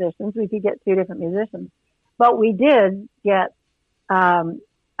same musicians. We could get two different musicians. But we did get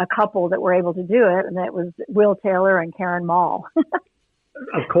a couple that were able to do it, and it was Will Taylor and Karen Mall.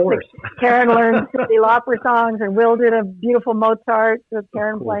 Of course. Karen learned Cyndi Lauper songs, and Will did a beautiful Mozart with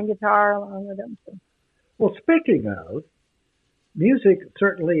Karen playing guitar along with him. Well, speaking of, music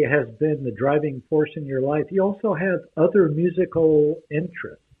certainly has been the driving force in your life. You also have other musical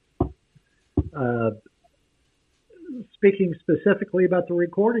interests. Speaking specifically about the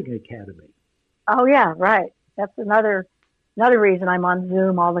Recording Academy. Oh yeah, right. That's another reason I'm on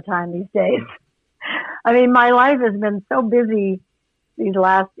Zoom all the time these days. I mean, my life has been so busy these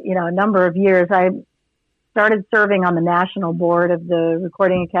last, number of years. I started serving on the national board of the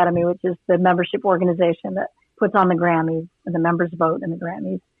Recording Academy, which is the membership organization that puts on the Grammys, and the members vote in the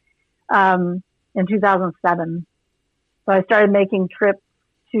Grammys, in 2007. So I started making trips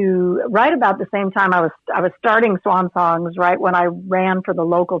to right about the same time I was starting Swan Songs, right when I ran for the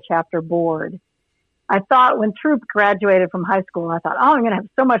local chapter board. I thought when Troop graduated from high school, I thought, oh, I'm going to have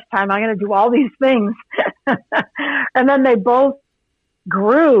so much time. I'm going to do all these things. And then they both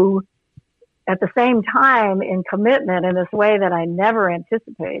grew at the same time in commitment in this way that I never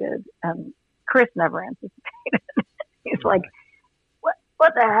anticipated. Chris never anticipated. He's like,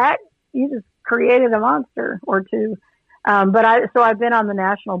 what the heck? You just created a monster or two. So I've been on the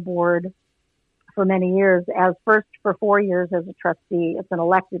national board for many years, first for 4 years as a trustee. It's an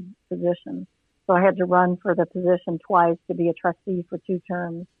elected position. So I had to run for the position twice to be a trustee for 2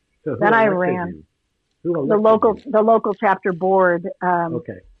 terms. So then I ran the local chapter board.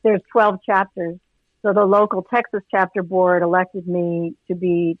 Okay. There's 12 chapters. So the local Texas chapter board elected me to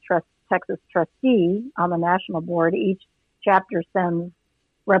be Texas trustee on the national board. Each chapter sends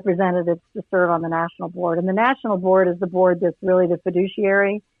representatives to serve on the national board. And the national board is the board that's really the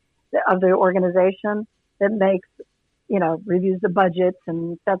fiduciary of the organization that makes, reviews the budgets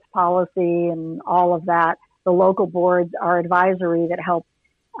and sets policy and all of that. The local boards are advisory that help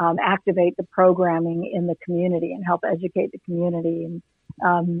activate the programming in the community and help educate the community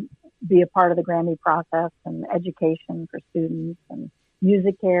and be a part of the Grammy process and education for students. And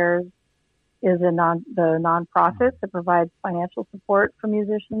Music Cares is the nonprofit that provides financial support for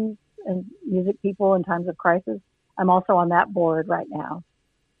musicians and music people in times of crisis. I'm also on that board right now.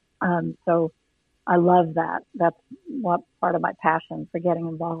 So I love that. That's what part of my passion for getting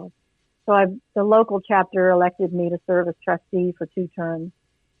involved. So the local chapter elected me to serve as trustee for 2 terms.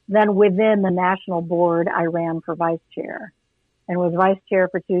 Then within the national board, I ran for vice chair and was vice chair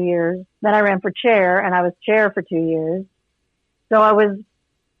for 2 years. Then I ran for chair and I was chair for 2 years. So I was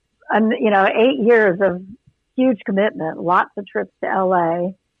 8 years of huge commitment, lots of trips to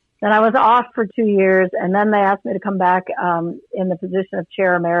LA. Then I was off for 2 years, and then they asked me to come back in the position of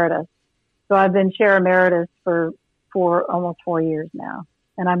chair emeritus. So I've been chair emeritus for almost 4 years now,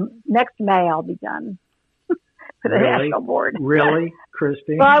 and next May I'll be done for the national board. Really,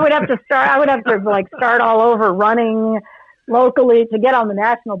 Christine? Well, I would have to start all over running locally to get on the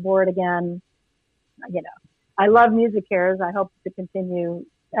national board again. I love Music Cares. I hope to continue.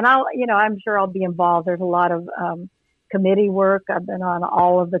 And I'm sure I'll be involved. There's a lot of committee work. I've been on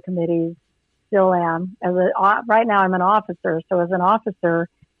all of the committees, still am. Right now I'm an officer. So as an officer,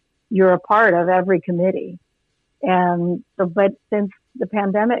 you're a part of every committee. And so, but since the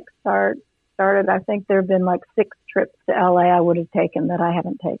pandemic started, I think there have been like 6 trips to LA I would have taken that I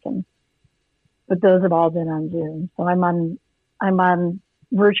haven't taken. But those have all been on Zoom. So I'm on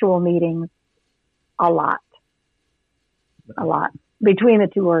virtual meetings a lot between the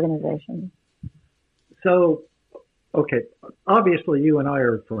 2 organizations. So, okay, obviously you and I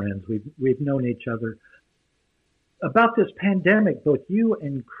are friends. We've known each other. About this pandemic, both you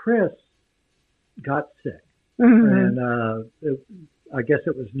and Chris got sick. Mm-hmm. And I guess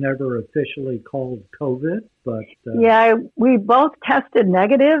it was never officially called COVID, but... Yeah, we both tested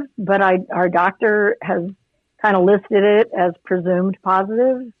negative, but our doctor has kind of listed it as presumed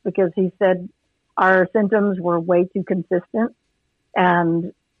positive because he said our symptoms were way too consistent.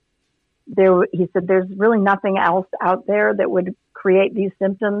 And he said, there's really nothing else out there that would create these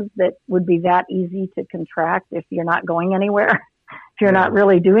symptoms that would be that easy to contract if you're not going anywhere, if you're not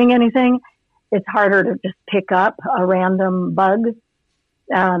really doing anything. It's harder to just pick up a random bug.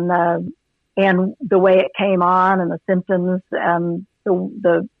 And the way it came on and the symptoms and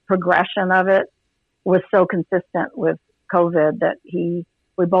the progression of it was so consistent with COVID that we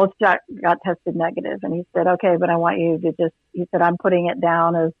both got tested negative. And he said, okay, but I want you to he said, I'm putting it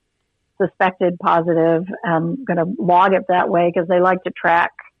down as suspected positive. I'm going to log it that way because they like to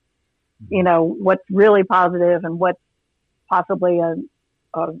track, what's really positive and what's possibly a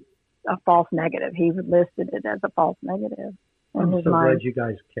false negative. He listed it as a false negative. I'm so glad you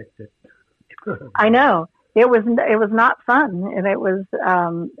guys kicked it. I know. It was not fun. And it was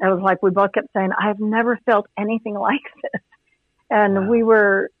like we both kept saying, I've never felt anything like this. And we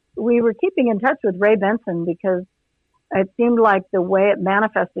were keeping in touch with Ray Benson because it seemed like the way it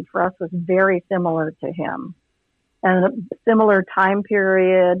manifested for us was very similar to him, and a similar time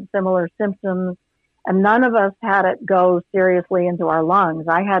period, similar symptoms. And none of us had it go seriously into our lungs.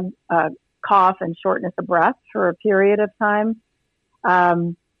 I had cough and shortness of breath for a period of time.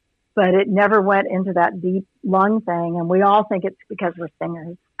 But it never went into that deep lung thing. And we all think it's because we're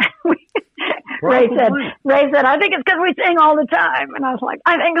singers. Ray said, I think it's because we sing all the time. And I was like,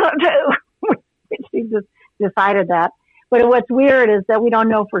 I think so too. She just decided that. But what's weird is that we don't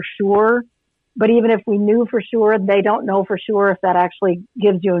know for sure. But even if we knew for sure, they don't know for sure if that actually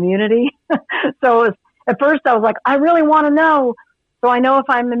gives you immunity. So at first I was like, I really want to know. So I know if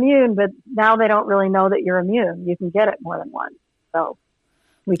I'm immune, but now they don't really know that you're immune. You can get it more than once. So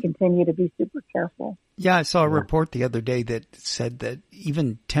we continue to be super careful. Yeah, I saw a report the other day that said that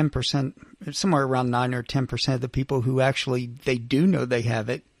even 10%, somewhere around 9 or 10% of the people who actually, they do know they have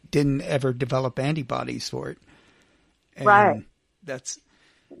it, didn't ever develop antibodies for it. And right. It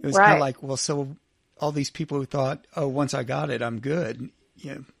was kind of like, well, so all these people who thought, oh, once I got it, I'm good.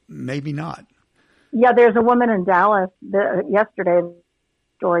 Maybe not. Yeah, there's a woman in Dallas, yesterday,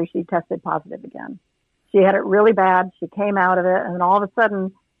 story, she tested positive again. She had it really bad. She came out of it, and all of a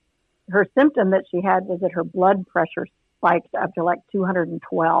sudden, her symptom that she had was that her blood pressure spiked up to like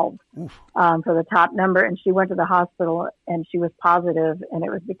 212 for the top number, and she went to the hospital, and she was positive, and it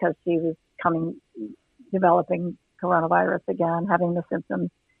was because she was developing coronavirus again, having the symptoms,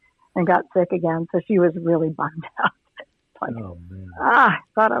 and got sick again. So she was really bummed out. Like, oh man! I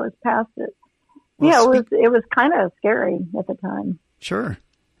thought I was past it. Well, it was kind of scary at the time. Sure,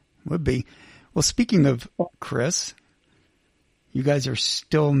 would be. Well, speaking of Chris, you guys are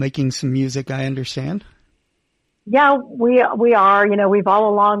still making some music, I understand. Yeah, we are. We've all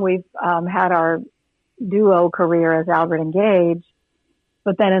along had our duo career as Albert and Gage,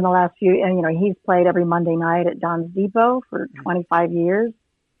 but then in the last he's played every Monday night at Don's Depot for 25 years.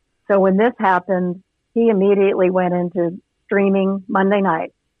 So when this happened, he immediately went into streaming Monday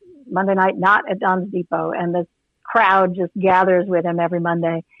night, not at Don's Depot, and the crowd just gathers with him every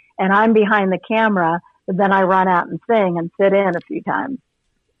Monday. And I'm behind the camera, but then I run out and sing and sit in a few times,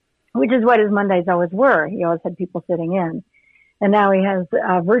 which is what his Mondays always were. He always had people sitting in. And now he has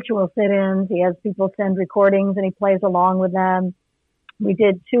virtual sit-ins. He has people send recordings and he plays along with them. We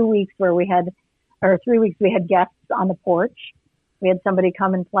did 3 weeks we had guests on the porch. We had somebody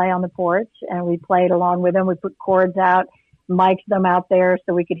come and play on the porch and we played along with them. We put cords out, mic'd them out there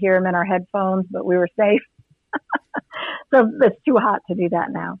so we could hear them in our headphones, but we were safe. So it's too hot to do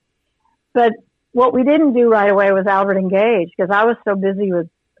that now. But what we didn't do right away was Albert and Gage, because I was so busy with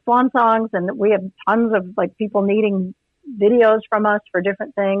swan songs, and we have tons of people needing videos from us for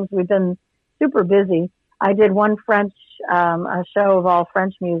different things. We've been super busy. I did one French, a show of all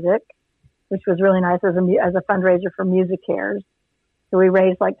French music, which was really nice as a fundraiser for Music Cares. So we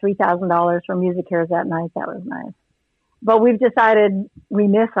raised like $3,000 for Music Cares that night. That was nice. But we've decided we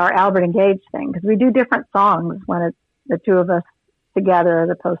miss our Albert and Gage thing because we do different songs when it's the two of us together as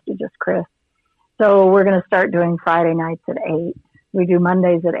opposed to just Chris. So we're going to start doing Friday nights at 8. We do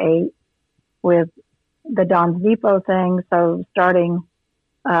Mondays at 8 with the Don's Depot thing. So starting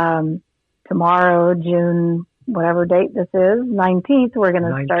tomorrow, June, whatever date this is, 19th, we're going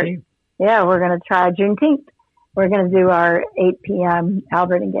to start. Yeah, we're going to try Juneteenth. We're going to do our 8 p.m.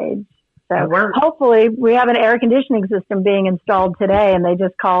 Albert and Gage. So hopefully we have an air conditioning system being installed today, and they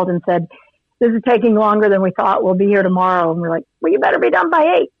just called and said, this is taking longer than we thought. We'll be here tomorrow. And we're like, well, you better be done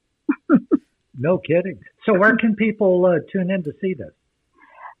by 8. No kidding. So where can people tune in to see this?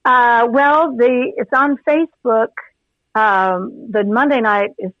 It's on Facebook. The Monday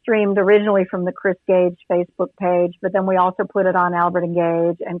night is streamed originally from the Chris Gage Facebook page, but then we also put it on Albert and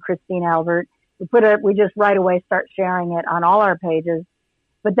Gage and Christine Albert. We just right away start sharing it on all our pages.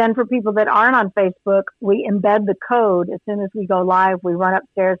 But then for people that aren't on Facebook, we embed the code. As soon as we go live, we run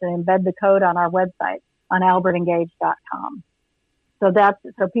upstairs and embed the code on our website on albertengage.com. So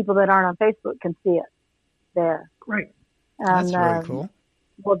people that aren't on Facebook can see it there. Great. And, that's really cool.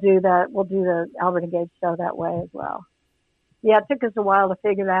 We'll do the Albert Engage show that way as well. Yeah, it took us a while to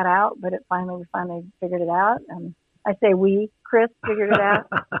figure that out, but we finally figured it out. And I say Chris figured it out.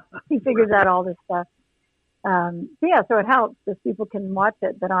 He figures out all this stuff. So it helps because people can watch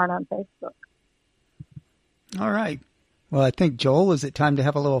it that aren't on Facebook. All right. Well, I think, Joel, is it time to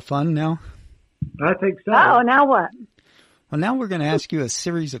have a little fun now? I think so. Oh, now what? Well, now we're going to ask you a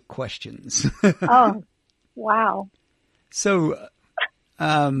series of questions. Oh, wow. So,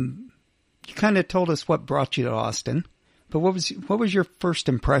 you kind of told us what brought you to Austin, but what was your first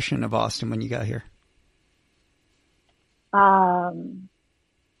impression of Austin when you got here?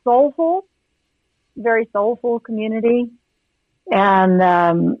 Soulful, very soulful community,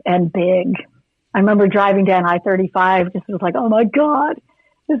 and big. I remember driving down I-35, just was like, oh my God,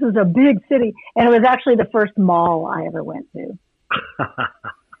 this is a big city. And it was actually the first mall I ever went to.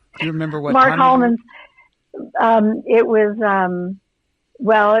 Do you remember what Mark Hallman's, it was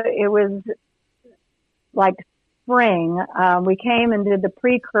like spring. We came and did the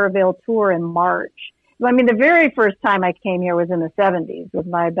pre-Kerrville tour in March. I mean, the very first time I came here was in the 70s with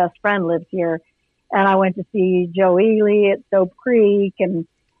my best friend lived here. And I went to see Joe Ely at Soap Creek. And,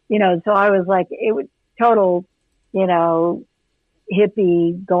 so I was like, it was total, hippie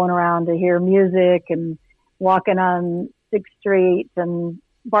going around to hear music and walking on 6th Street and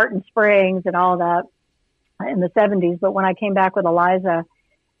Barton Springs and all that in the 70s. But when I came back with Eliza,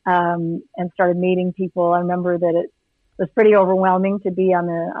 and started meeting people, I remember that it was pretty overwhelming to be on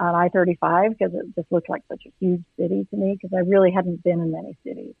I-35 because it just looked like such a huge city to me because I really hadn't been in many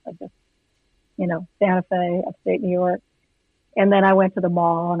cities. I just, Santa Fe, upstate New York. And then I went to the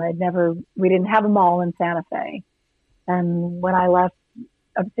mall and we didn't have a mall in Santa Fe. And when I left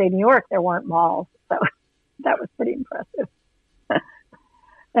upstate New York, there weren't malls. So that was pretty impressive.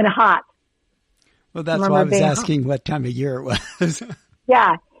 And hot. Well, that's why I was asking what time of year it was.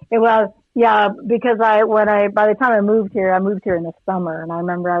 Yeah, it was. Yeah, because by the time I moved here in the summer, and I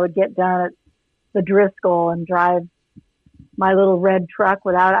remember I would get down at the Driscoll and drive my little red truck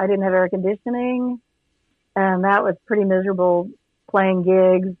I didn't have air conditioning, and that was pretty miserable playing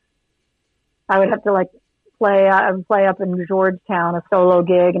gigs. I would have to play up in Georgetown, a solo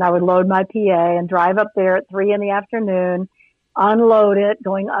gig, and I would load my PA and drive up there at 3 PM, unload it,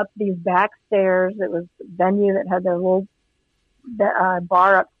 going up these back stairs. It was a venue that had their little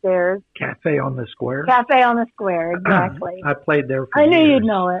bar upstairs. Cafe on the Square. Cafe on the Square, exactly. I played there for I knew years. you'd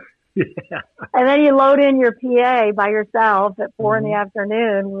know it. Yeah. And then you load in your PA by yourself at 4 PM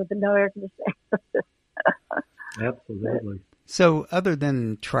with no air conditioning. Absolutely. So other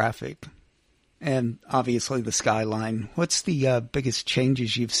than traffic and obviously the skyline, what's the biggest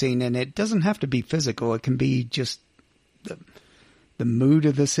changes you've seen? And it doesn't have to be physical. It can be just the mood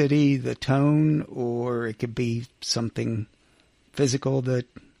of the city, the tone, or it could be something physical that...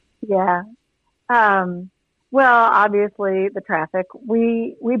 Yeah. Well, obviously the traffic.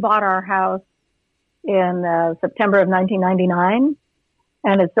 We bought our house in September of 1999,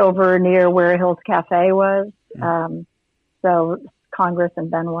 and it's over near where Hills Cafe was. So Congress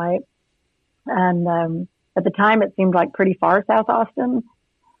and Ben White. And at the time it seemed like pretty far South Austin.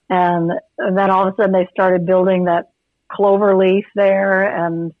 And then all of a sudden they started building that Cloverleaf there.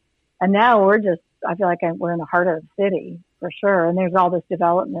 And now I feel like we're in the heart of the city for sure. And there's all this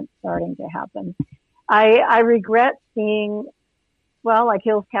development starting to happen. I regret seeing, like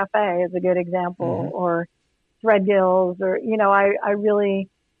Hills Cafe is a good example, or Threadgills, or, I really,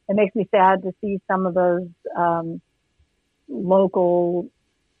 it makes me sad to see some of those, local,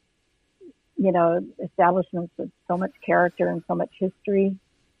 establishments with so much character and so much history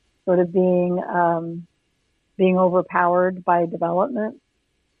sort of being overpowered by development.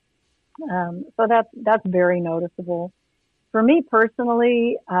 So that's very noticeable. For me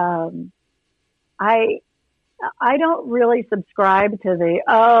personally, I don't really subscribe to the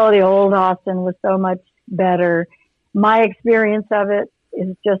old Austin was so much better. My experience of it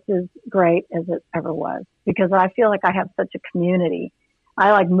is just as great as it ever was because I feel like I have such a community.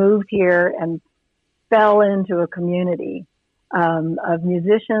 I moved here and fell into a community, of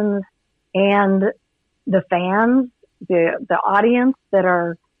musicians and the fans, the audience that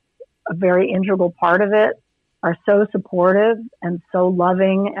are a very integral part of it are so supportive and so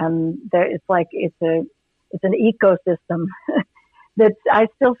loving. And it's an ecosystem that I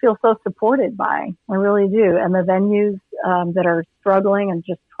still feel so supported by. I really do. And the venues, that are struggling and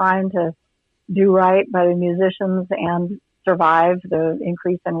just trying to do right by the musicians and survive the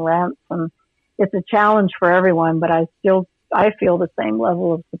increase in rents. And it's a challenge for everyone, but I feel the same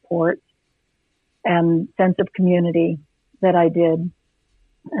level of support and sense of community that I did.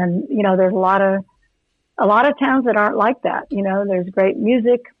 And, there's a lot of towns that aren't like that. There's great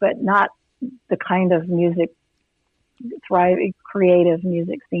music, but not the kind of music, thriving, creative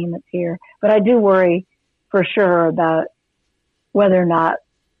music scene that's here. But I do worry for sure about whether or not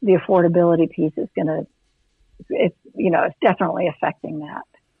the affordability piece is it's definitely affecting that.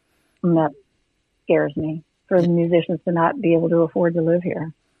 And that scares me for the musicians to not be able to afford to live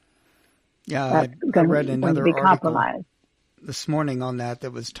here. Yeah, I read another article this morning on that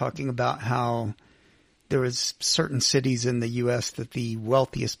was talking about how there was certain cities in the U.S. that the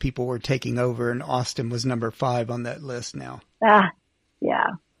wealthiest people were taking over, and Austin was number 5 on that list now. Yeah.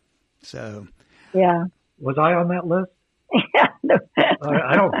 So. Yeah. Was I on that list? Yeah.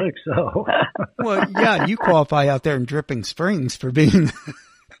 I don't think so. Well, yeah, you qualify out there in Dripping Springs for being.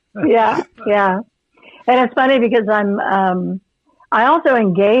 Yeah. And it's funny because I also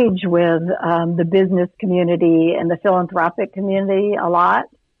engage with the business community and the philanthropic community a lot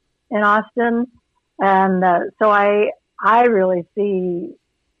in Austin. And so I really see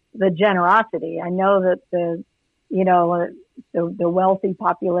the generosity. I know that the wealthy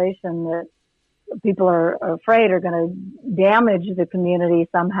population that people are afraid are going to damage the community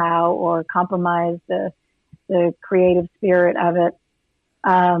somehow or compromise the creative spirit of it.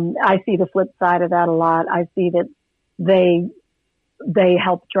 I see the flip side of that a lot. I see that they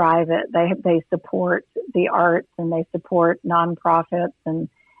help drive it. They support the arts and they support nonprofits and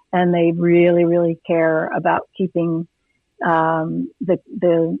they really, really care about keeping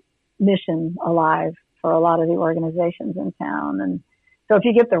the mission alive for a lot of the organizations in town. And so if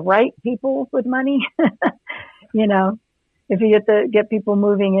you get the right people with money, if you get people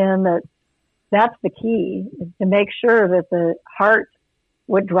moving in, that's the key, is to make sure that the heart,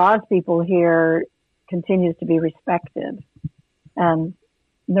 what draws people here, continues to be respected and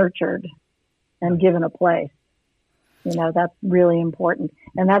nurtured and given a place. That's really important.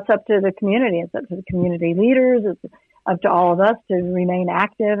 And that's up to the community. It's up to the community leaders. It's up to all of us to remain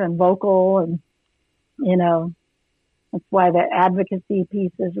active and vocal. And, that's why the advocacy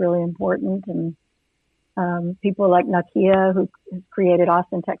piece is really important. And people like Nakia, who has created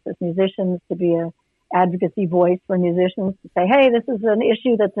Austin, Texas Musicians, to be a advocacy voice for musicians, to say, hey, this is an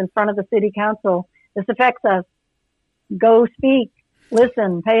issue that's in front of the city council. This affects us. Go speak,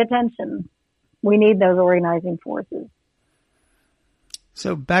 listen, pay attention. We need those organizing forces.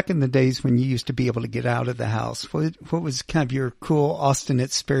 So back in the days when you used to be able to get out of the house, what was kind of your cool Austin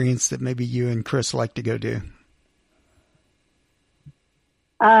experience that maybe you and Chris like to go do?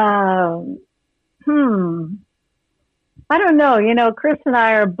 I don't know. Chris and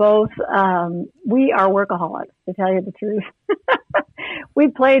I are both, we are workaholics, to tell you the truth. We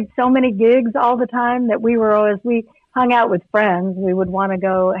played so many gigs all the time that we hung out with friends. We would want to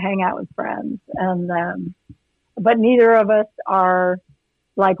go hang out with friends. And, but neither of us are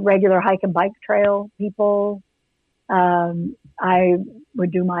like regular hike and bike trail people. I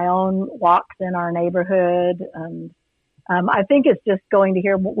would do my own walks in our neighborhood. And, I think it's just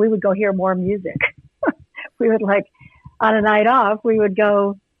we would go hear more music. We would on a night off, we would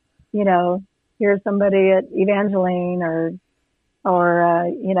go, hear somebody at Evangeline or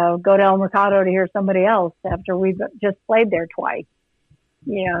go to El Mercado to hear somebody else after we've just played there twice.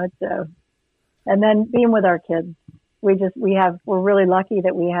 And then being with our kids, we're really lucky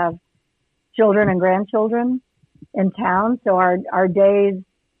that we have children and grandchildren in town. So our days,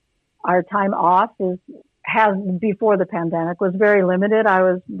 our time off before the pandemic was very limited. I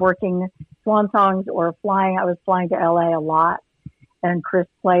was working swan songs or flying. I was flying to LA a lot, and Chris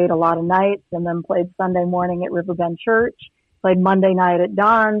played a lot of nights and then played Sunday morning at Riverbend Church, played Monday night at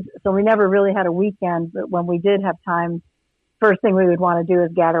Don's. So we never really had a weekend, but when we did have time, first thing we would want to do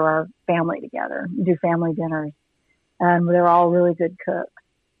is gather our family together, do family dinners. And they're all really good cooks.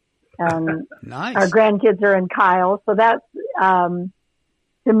 Nice. Our grandkids are in Kyle. So that's,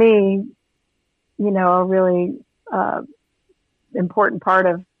 to me, a really important part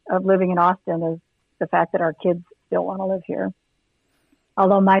of living in Austin is the fact that our kids still want to live here.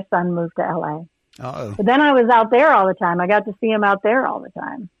 Although my son moved to LA. Uh-oh. But then I was out there all the time. I got to see him out there all the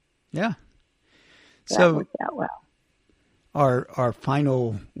time. Yeah. So that worked out well. Our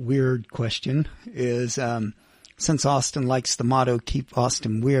final weird question is, since Austin likes the motto, keep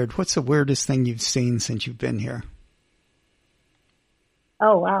Austin weird, what's the weirdest thing you've seen since you've been here?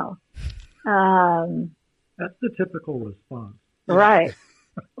 Oh, wow. That's the typical response. Right.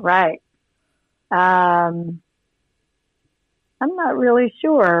 I'm not really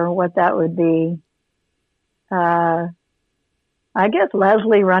sure what that would be. I guess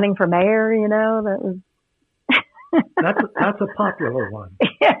Leslie running for mayor, that was. That's a popular one.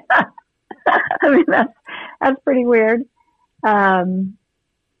 Yeah. I mean, that's pretty weird. I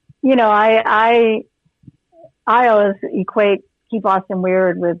always equate Keep Austin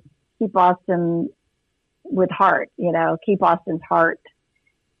Weird with Keep Austin with heart, Keep Austin's heart.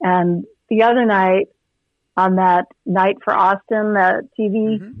 And the other night on that Night for Austin, that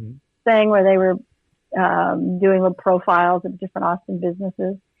TV thing where they were doing little profiles of different Austin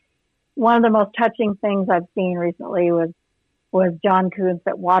businesses, one of the most touching things I've seen recently was John Kuntz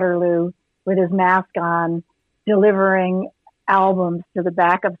at Waterloo with his mask on, delivering albums to the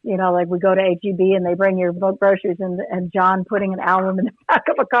back of, like we go to H-E-B and they bring your groceries and John putting an album in the back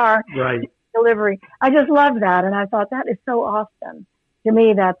of a car. Right. Delivery. I just love that. And I thought that is so awesome. To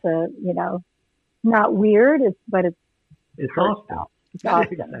me, that's not weird, but it's awesome. It's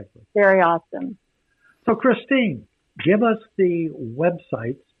awesome. Exactly. Very awesome. So Christine, give us the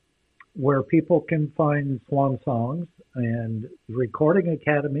websites where people can find Swan Songs and Recording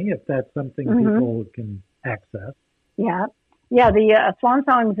Academy, if that's something people can access. Yeah. Yeah, the Swan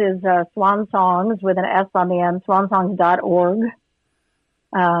Songs is Swan Songs with an S on the end, swansongs.org.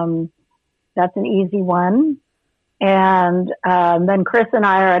 That's an easy one. And then Chris and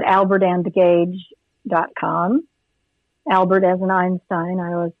I are at albertandgage.com. Albert as an Einstein,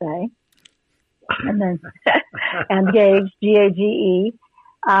 I always say. And then and Gage, G-A-G-E.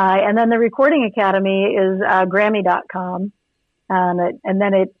 And then the Recording Academy is Grammy.com. And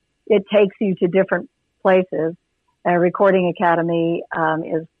then it takes you to different places. Recording Academy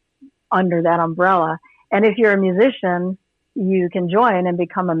is under that umbrella. And if you're a musician, you can join and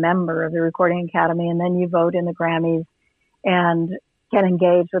become a member of the Recording Academy, and then you vote in the Grammys and get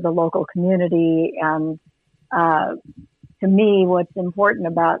engaged with the local community. And to me, what's important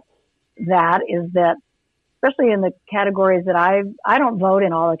about that is that, especially in the categories that I don't vote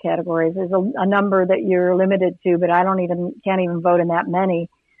in all the categories. There's a number that you're limited to, but I can't even vote in that many,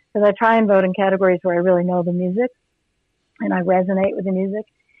 because I try and vote in categories where I really know the music and I resonate with the music.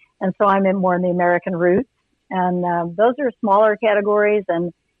 And so I'm more in the American roots. And those are smaller categories,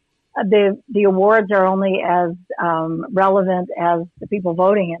 and the awards are only as relevant as the people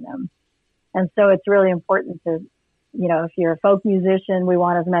voting in them. And so it's really important to, if you're a folk musician, we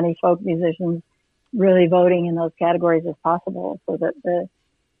want as many folk musicians really voting in those categories as possible, so that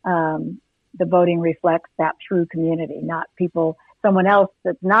the voting reflects that true community, not someone else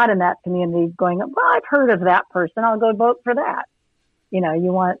that's not in that community going, well, I've heard of that person, I'll go vote for that. You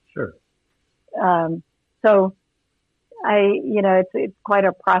want. Sure. So it's quite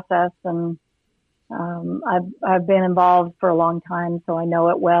a process, and I've been involved for a long time, so I know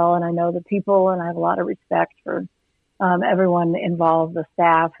it well, and I know the people, and I have a lot of respect for everyone involved, the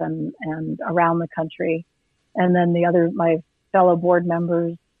staff and around the country. And then my fellow board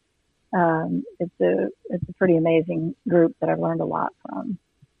members. It's a pretty amazing group that I've learned a lot from.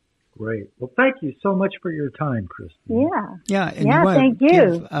 Great. Well, thank you so much for your time, Christine. Yeah. Yeah. And yeah, you want thank to you.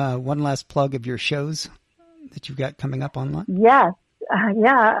 give one last plug of your shows that you've got coming up online? Yes.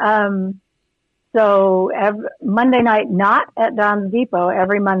 So Monday night, not at Don's Depot,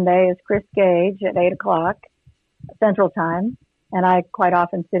 every Monday is Chris Gage at 8:00 Central Time. And I quite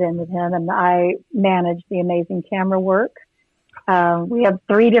often sit in with him, and I manage the amazing camera work. We have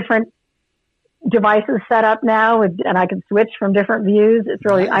 3 different devices set up now, and I can switch from different views. It's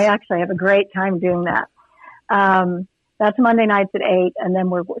really, nice. I actually have a great time doing that. That's Monday nights at 8, and then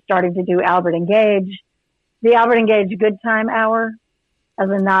we're starting to do Albert and Gage. The Albert and Gage Good Time Hour, as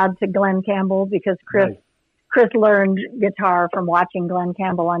a nod to Glenn Campbell, because Chris learned guitar from watching Glenn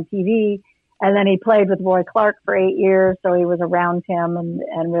Campbell on TV, and then he played with Roy Clark for 8 years, so he was around him,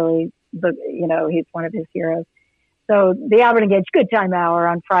 and really, he's one of his heroes. So the Albert and Gage Good Time Hour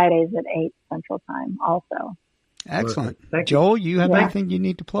on Fridays at 8 Central Time also. Excellent. Thank Joel, you have anything you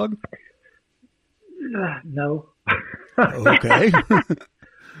need to plug? No. Okay.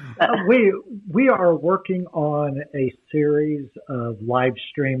 We are working on a series of live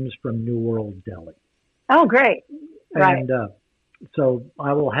streams from New World Deli. Oh, great. Right. And so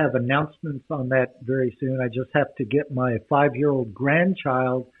I will have announcements on that very soon. I just have to get my 5-year-old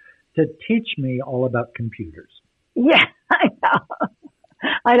grandchild to teach me all about computers. Yeah, I know.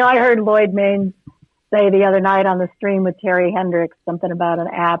 I heard Lloyd Maines say the other night on the stream with Terry Hendricks something about an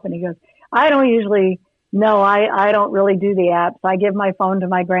app, and he goes, I don't really do the apps. I give my phone to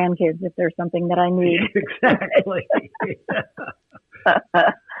my grandkids if there's something that I need. Exactly.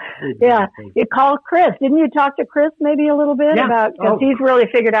 Yeah. You called Chris. Didn't you talk to Chris maybe a little bit about, because he's really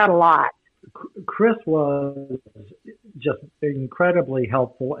figured out a lot. Chris was just incredibly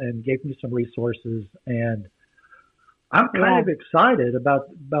helpful and gave me some resources, and I'm kind of excited about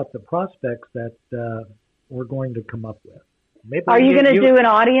the prospects that we're going to come up with. Maybe Are you going to do an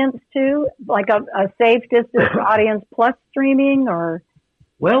audience too, like a safe distance audience plus streaming, or?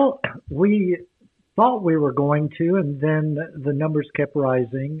 Well, we thought we were going to, and then the numbers kept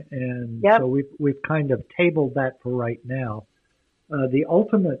rising, and so we've kind of tabled that for right now. The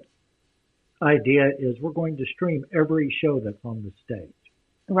ultimate idea is we're going to stream every show that's on the stage.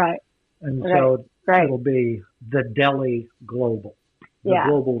 Right. And so it'll be the Deli Global, the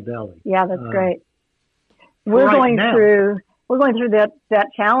Global Deli. Yeah, that's great. We're going through that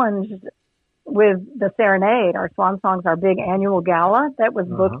challenge with the Serenade. Our Swan Song's our big annual gala that was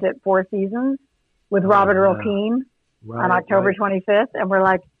booked at Four Seasons with Robert Earl Keen on October 25th. And we're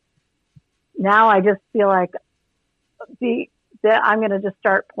like, now I just feel like I'm going to just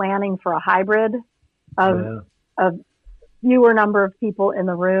start planning for a hybrid of fewer number of people in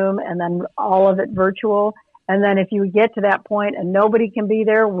the room and then all of it virtual. And then if you get to that point and nobody can be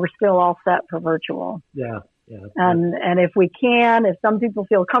there, we're still all set for virtual. Yeah. And if we can, if some people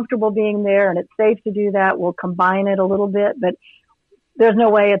feel comfortable being there and it's safe to do that, we'll combine it a little bit. But there's no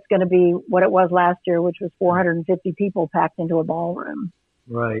way it's going to be what it was last year, which was 450 people packed into a ballroom.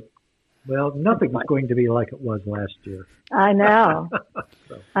 Right. Well, nothing's going to be like it was last year. I know.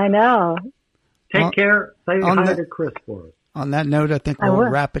 I know. Take care. Say hi to Chris for us. On that note, I think we'll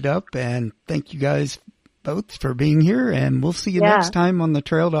wrap it up. And thank you guys both for being here. And we'll see you next time on the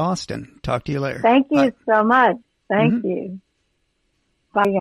Trail to Austin. Talk to you later. Thank you so much. Thank you. Bye.